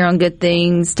mentioned here on Good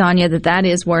Things, Tanya, that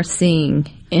is worth seeing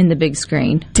in the big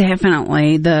screen.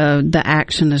 Definitely. The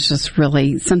action is just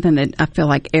really something that I feel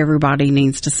like everybody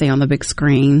needs to see on the big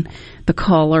screen. The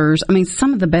colors. I mean,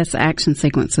 some of the best action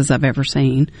sequences I've ever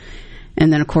seen.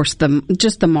 And then, of course,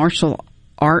 the martial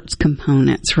arts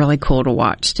component's really cool to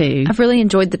watch, too. I've really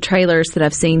enjoyed the trailers that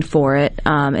I've seen for it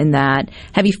in that.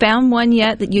 Have you found one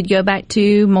yet that you'd go back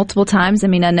to multiple times? I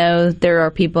mean, I know there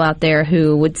are people out there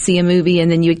who would see a movie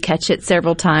and then you would catch it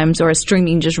several times, or a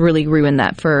streaming just really ruined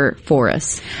that for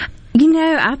us.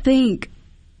 I think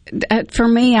for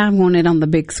me, I want it on the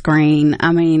big screen.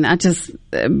 I mean,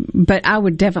 but I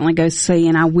would definitely go see,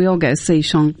 and I will go see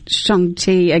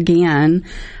Shang-Chi again,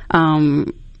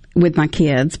 with my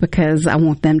kids, because I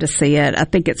want them to see it. I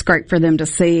think it's great for them to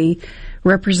see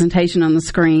representation on the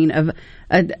screen of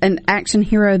an action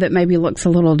hero that maybe looks a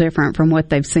little different from what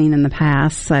they've seen in the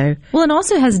past. So, well, it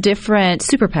also has different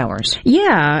superpowers.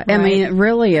 Yeah, right? I mean,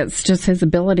 it's just his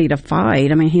ability to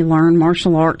fight. I mean, he learned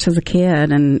martial arts as a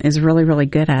kid and is really, really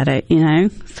good at it.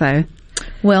 So.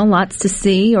 Well, lots to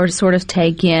see or to sort of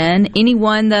take in.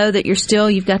 Anyone, though, that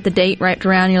you've got the date wrapped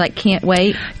around, you're like, can't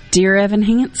wait? Dear Evan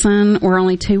Hansen, we're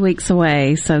only 2 weeks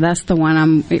away, so that's the one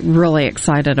I'm really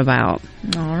excited about.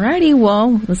 All righty,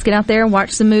 well, let's get out there and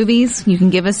watch some movies. You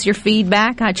can give us your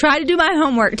feedback. I try to do my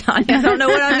homework, Tanya. I don't know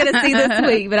what I'm going to see this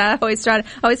week, but I always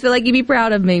feel like you'd be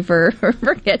proud of me for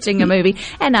catching a movie,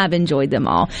 and I've enjoyed them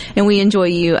all. And we enjoy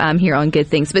you here on Good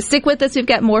Things. But stick with us. We've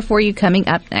got more for you coming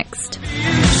up next.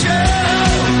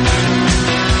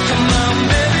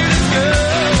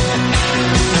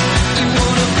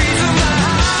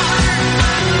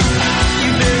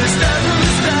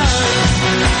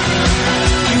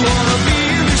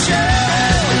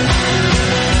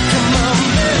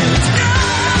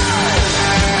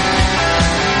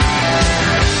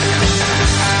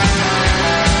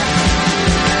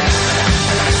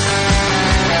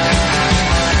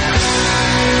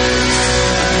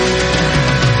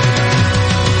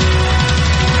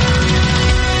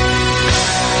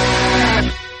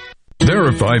 There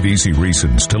are 5 easy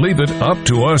reasons to leave it up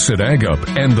to us at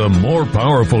AgUp and the more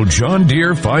powerful John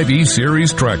Deere 5E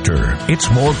Series tractor.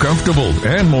 It's more comfortable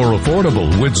and more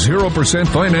affordable with 0%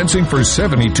 financing for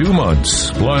 72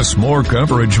 months. Plus more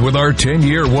coverage with our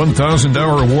 10-year,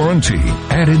 1,000-hour warranty.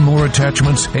 Add in more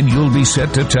attachments and you'll be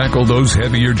set to tackle those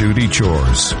heavier duty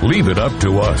chores. Leave it up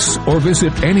to us or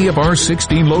visit any of our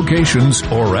 16 locations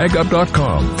or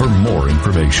agup.com for more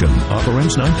information. Offer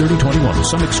ends 9/30/21.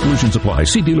 Some exclusions apply.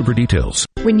 See dealer for details.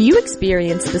 When you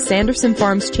experience the Sanderson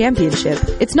Farms Championship,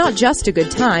 it's not just a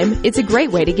good time, it's a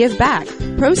great way to give back.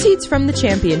 Proceeds from the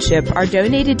championship are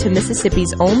donated to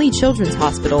Mississippi's only children's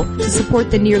hospital to support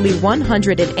the nearly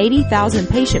 180,000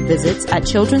 patient visits at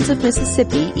Children's of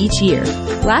Mississippi each year.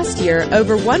 Last year,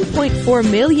 over $1.4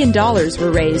 million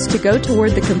were raised to go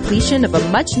toward the completion of a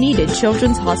much-needed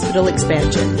children's hospital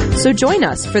expansion. So join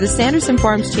us for the Sanderson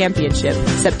Farms Championship,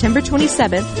 September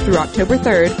 27th through October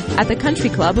 3rd at the Country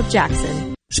Club of Jackson.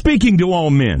 Speaking to all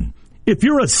men, if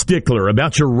you're a stickler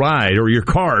about your ride or your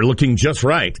car looking just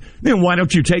right, then why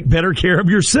don't you take better care of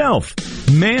yourself?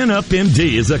 Man Up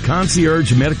MD is a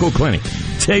concierge medical clinic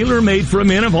tailor-made for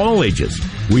men of all ages.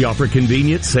 We offer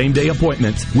convenient same-day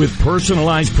appointments with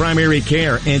personalized primary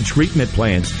care and treatment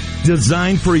plans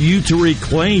designed for you to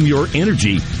reclaim your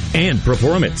energy and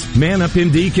performance. Man Up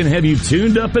MD can have you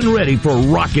tuned up and ready for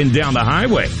rocking down the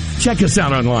highway. Check us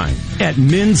out online at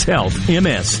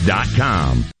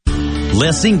menshealthms.com.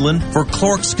 Les England for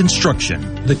Clark's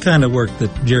Construction. The kind of work that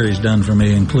Jerry's done for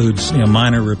me includes,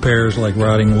 minor repairs like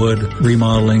rotting wood,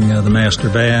 remodeling the master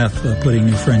bath, putting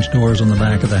new French doors on the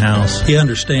back of the house. He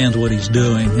understands what he's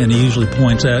doing, and he usually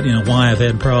points out, why I've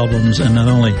had problems, and not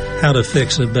only how to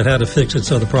fix it, but how to fix it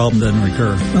so the problem doesn't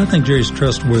recur. I think Jerry's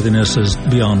trustworthiness is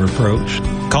beyond reproach.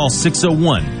 Call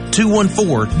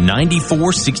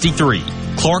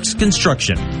 601-214-9463. Clark's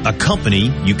Construction, a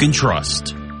company you can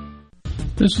trust.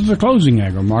 This is the closing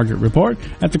agri-market report.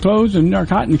 At the close of New York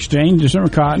Cotton Exchange, December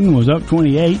cotton was up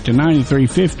 28 to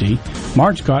 93.50.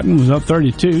 March cotton was up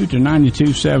 32 to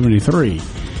 92.73. At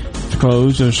the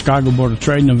close of Chicago Board of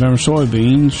Trade, November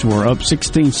soybeans were up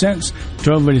 16 cents,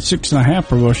 12.86.5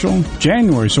 per bushel.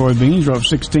 January soybeans were up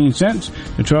 16 cents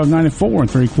to 12.94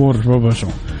 3/4 per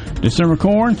bushel. December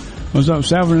corn was up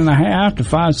 7.5 to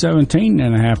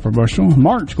 5.17.5 per bushel.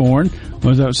 March corn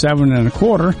was up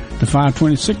 7.25 to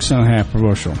 5.26.5 per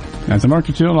bushel. At the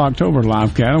Mercantile, October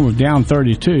live cattle was down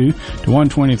 32 to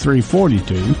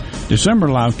 123.42. December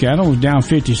live cattle was down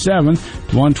 57 to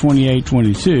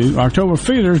 128.22. October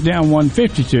feeders down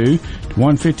 152 to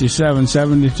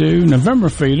 157.72. November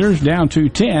feeders down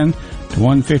 210 to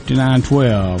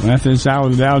 159.12. And at this hour,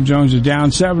 the Dow Jones is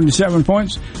down 77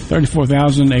 points,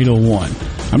 34,801.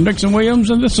 I'm Dixon Williams,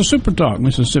 and this is Super Talk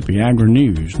Mississippi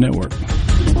Agri-News Network.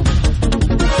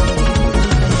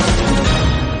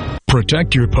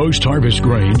 Protect your post-harvest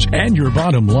grains and your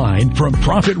bottom line from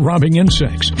profit-robbing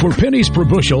insects. For pennies per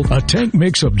bushel, a tank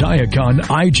mix of Diacon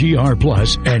IGR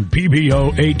Plus and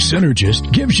PBO8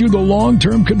 Synergist gives you the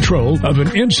long-term control of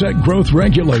an insect growth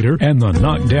regulator and the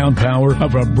knockdown power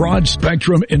of a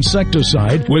broad-spectrum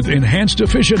insecticide with enhanced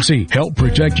efficiency. Help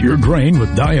protect your grain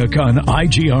with Diacon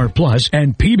IGR Plus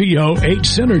and PBO8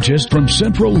 Synergist from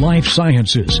Central Life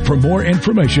Sciences. For more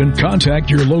information, contact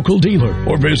your local dealer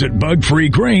or visit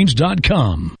bugfreegrains.com.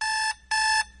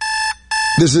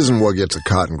 This isn't what gets a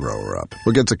cotton grower up.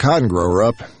 What gets a cotton grower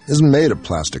up isn't made of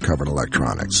plastic-covered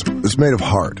electronics. It's made of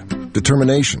heart,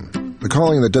 determination, the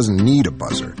calling that doesn't need a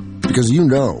buzzer. Because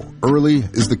early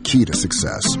is the key to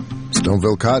success.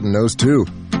 Stoneville Cotton knows too.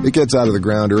 It gets out of the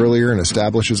ground earlier and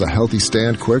establishes a healthy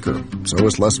stand quicker, so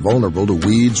it's less vulnerable to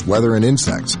weeds, weather, and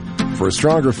insects. For a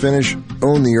stronger finish,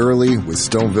 own the early with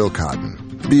Stoneville Cotton.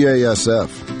 BASF.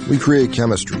 We create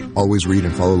chemistry. Always read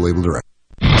and follow label directions.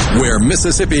 Where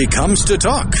Mississippi comes to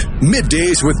talk.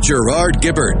 Middays with Gerard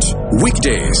Gibbert.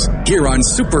 Weekdays here on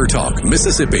Super Talk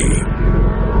Mississippi.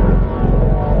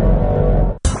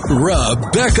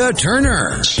 Rebecca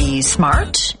Turner. She's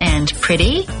smart and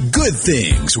pretty. Good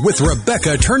Things with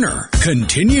Rebecca Turner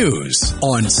continues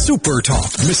on Super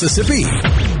Talk Mississippi.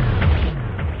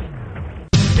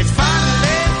 It's finally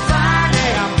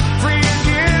Friday, I'm free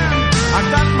again. I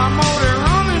got my motor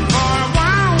running for a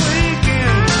wild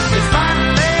weekend. It's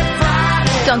finally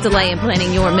Friday. Don't delay in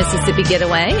planning your Mississippi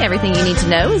getaway. Everything you need to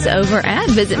know is over at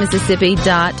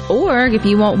visitmississippi.org. If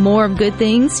you want more of Good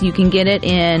Things, you can get it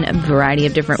in a variety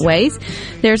of different ways.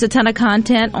 There's a ton of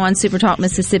content on Super Talk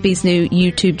Mississippi's new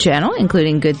YouTube channel,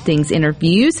 including Good Things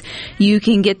interviews. You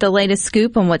can get the latest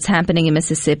scoop on what's happening in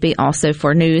Mississippi, also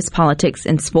for news, politics,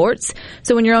 and sports.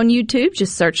 So when you're on YouTube,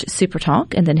 just search Super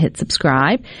Talk and then hit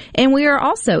subscribe. And we are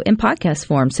also in podcast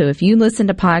form. So if you listen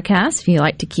to podcasts, if you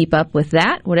like to keep up with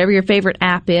that, whatever your favorite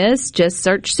app is, just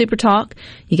search Super Talk.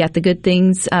 You got the Good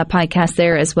Things podcast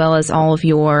there, as well as all of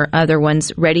your other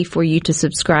ones ready for you to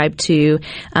subscribe to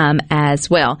as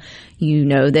well. You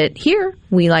know that here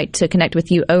we like to connect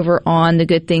with you over on the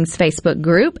Good Things Facebook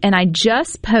group. And I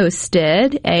just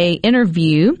posted a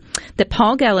interview that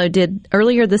Paul Gallo did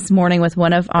earlier this morning with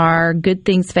one of our Good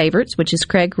Things favorites, which is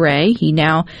Craig Ray. He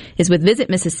now is with Visit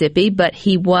Mississippi, but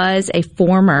he was a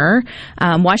former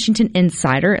Washington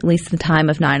insider, at least at the time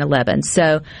of 9/11.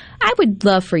 So I would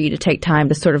love for you to take time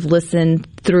to sort of listen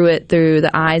through it through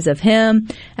the eyes of him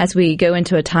as we go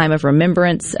into a time of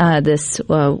remembrance this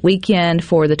weekend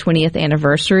for the 20th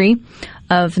anniversary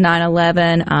of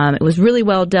 9/11. It was really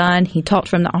well done. He talked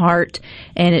from the heart,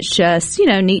 and it's just,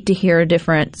 neat to hear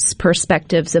different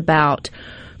perspectives about,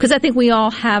 because I think we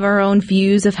all have our own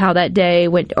views of how that day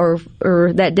went, or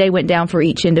that day went down for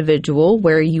each individual,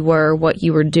 where you were, what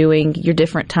you were doing, your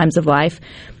different times of life.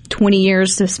 20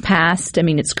 years has passed. I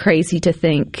mean, it's crazy to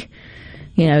think,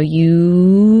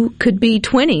 you could be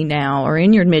 20 now or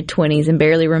in your mid-20s and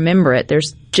barely remember it.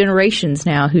 There's generations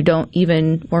now who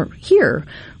weren't here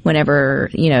whenever,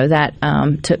 that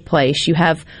took place. You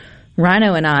have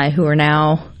Rhino and I who are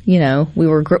now, we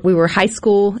were high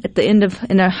school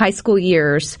in our high school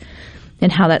years,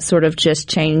 and how that sort of just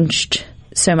changed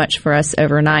so much for us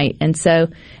overnight. And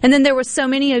then there were so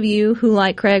many of you who,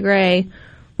 like Craig Ray,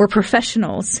 were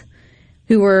professionals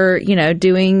who were,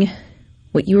 doing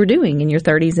what you were doing in your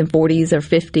 30s and 40s or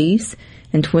 50s,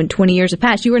 and 20 years have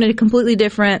passed. You were in a completely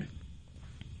different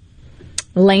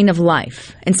lane of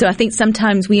life. And so I think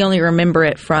sometimes we only remember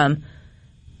it from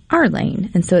our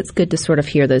lane. And so it's good to sort of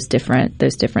hear those different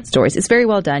stories. It's very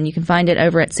well done. You can find it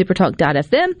over at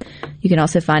supertalk.fm. You can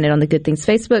also find it on the Good Things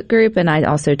Facebook group, and I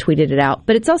also tweeted it out.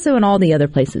 But it's also in all the other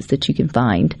places that you can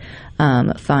find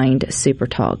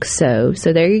Supertalk. So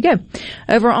there you go.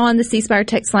 Over on the C Spire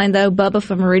text line, though, Bubba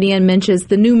from Meridian mentions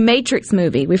the new Matrix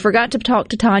movie. We forgot to talk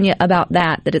to Tanya about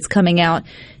that it's coming out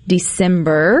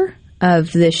December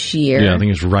of this year. Yeah, I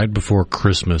think it's right before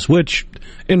Christmas, which,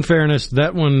 in fairness,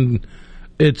 that one...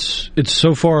 It's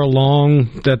so far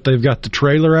along that they've got the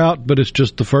trailer out, but it's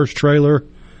just the first trailer,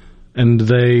 and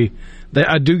they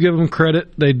I do give them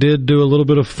credit. They did do a little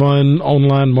bit of fun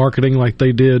online marketing, like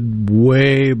they did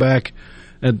way back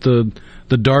at the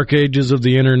dark ages of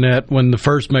the internet when the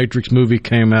first Matrix movie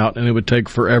came out, and it would take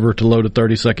forever to load a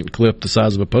 30-second clip the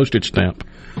size of a postage stamp.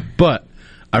 But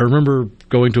I remember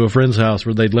going to a friend's house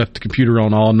where they'd left the computer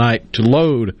on all night to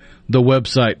load the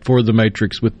website for the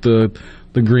Matrix with the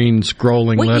green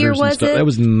scrolling what letters year was and stuff. It? That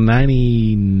was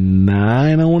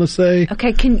 99, I want to say.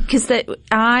 Okay, because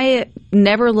I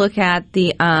never look at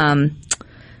the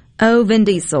Vin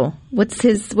Diesel. What's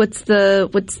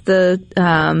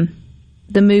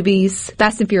the movies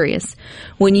Fast and Furious?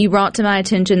 When you brought to my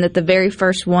attention that the very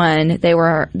first one they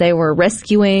were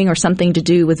rescuing or something to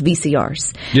do with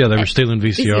VCRs. Yeah, they were stealing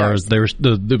VCRs.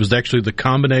 It was actually the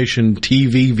combination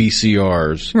TV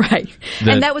VCRs. Right.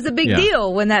 And that was a big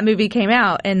deal when that movie came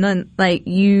out. And then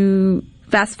you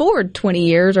fast forward 20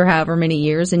 years or however many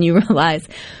years and you realize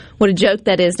what a joke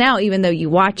that is now, even though you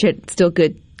watch it, it's still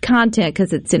good content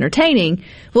because it's entertaining.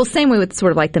 Well, same way with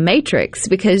sort of like the Matrix,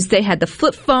 because they had the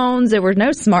flip phones, there were no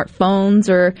smartphones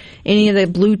or any of the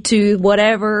Bluetooth,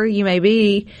 whatever you may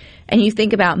be, and you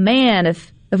think about, man,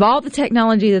 if all the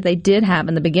technology that they did have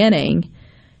in the beginning,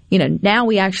 now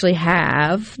we actually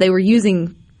have, they were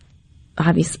using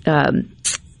obvious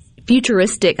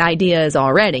futuristic ideas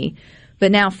already,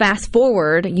 but now fast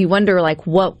forward, you wonder, like,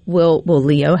 what will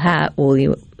Leo have? Will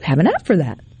Leo have an app for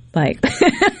that? Like,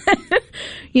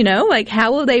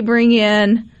 how will they bring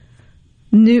in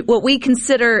what we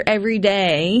consider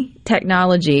everyday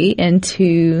technology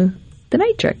into the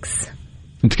Matrix?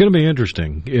 It's going to be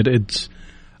interesting.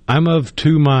 I'm of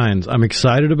two minds. I'm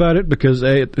excited about it because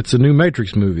it's a new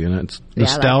Matrix movie and it's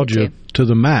nostalgia to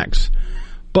the max.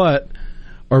 But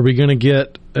are we going to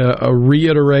get a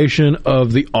reiteration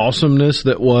of the awesomeness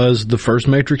that was the first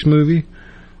Matrix movie?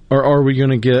 Or are we going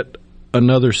to get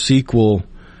another sequel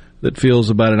that feels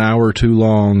about an hour or too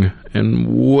long and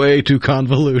way too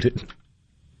convoluted?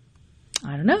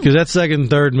 I don't know. Because that second and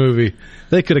third movie,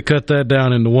 they could have cut that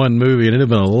down into one movie and it'd have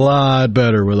been a lot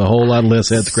better with a whole lot less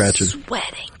head scratches.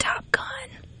 Sweating Top Gun.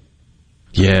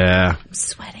 Yeah. I'm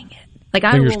sweating it. Like,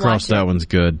 I Fingers will crossed watch that one's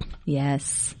good.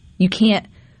 Yes. You can't.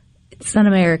 It's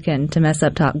un-American to mess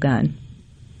up Top Gun.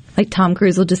 Like, Tom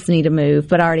Cruise will just need to move,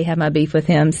 but I already have my beef with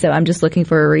him, so I'm just looking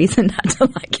for a reason not to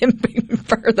like him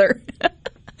further.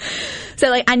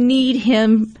 So, I need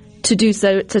him to do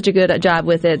such a good job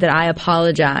with it that I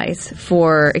apologize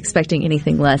for expecting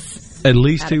anything less. At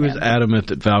least he was adamant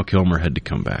that Val Kilmer had to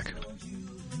come back.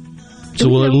 So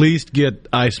we'll at least get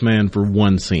Iceman for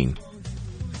one scene.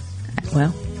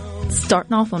 Well,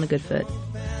 starting off on a good foot.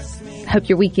 Hope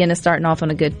your weekend is starting off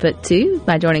on a good foot, too,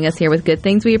 by joining us here with Good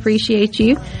Things. We appreciate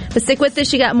you. But stick with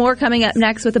us. You got more coming up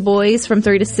next with the boys from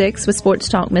 3 to 6 with Sports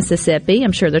Talk Mississippi.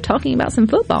 I'm sure they're talking about some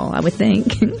football, I would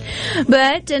think.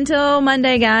 But until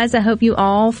Monday, guys, I hope you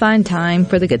all find time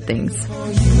for the good things. Good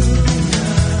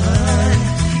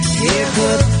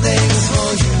things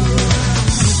for you.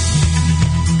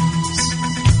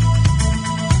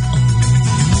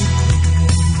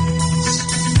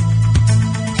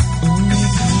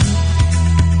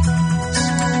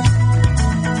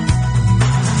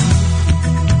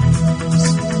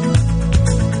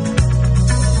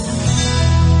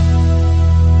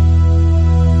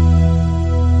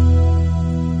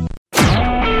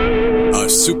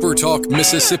 SuperTalk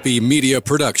Mississippi Media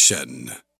Production.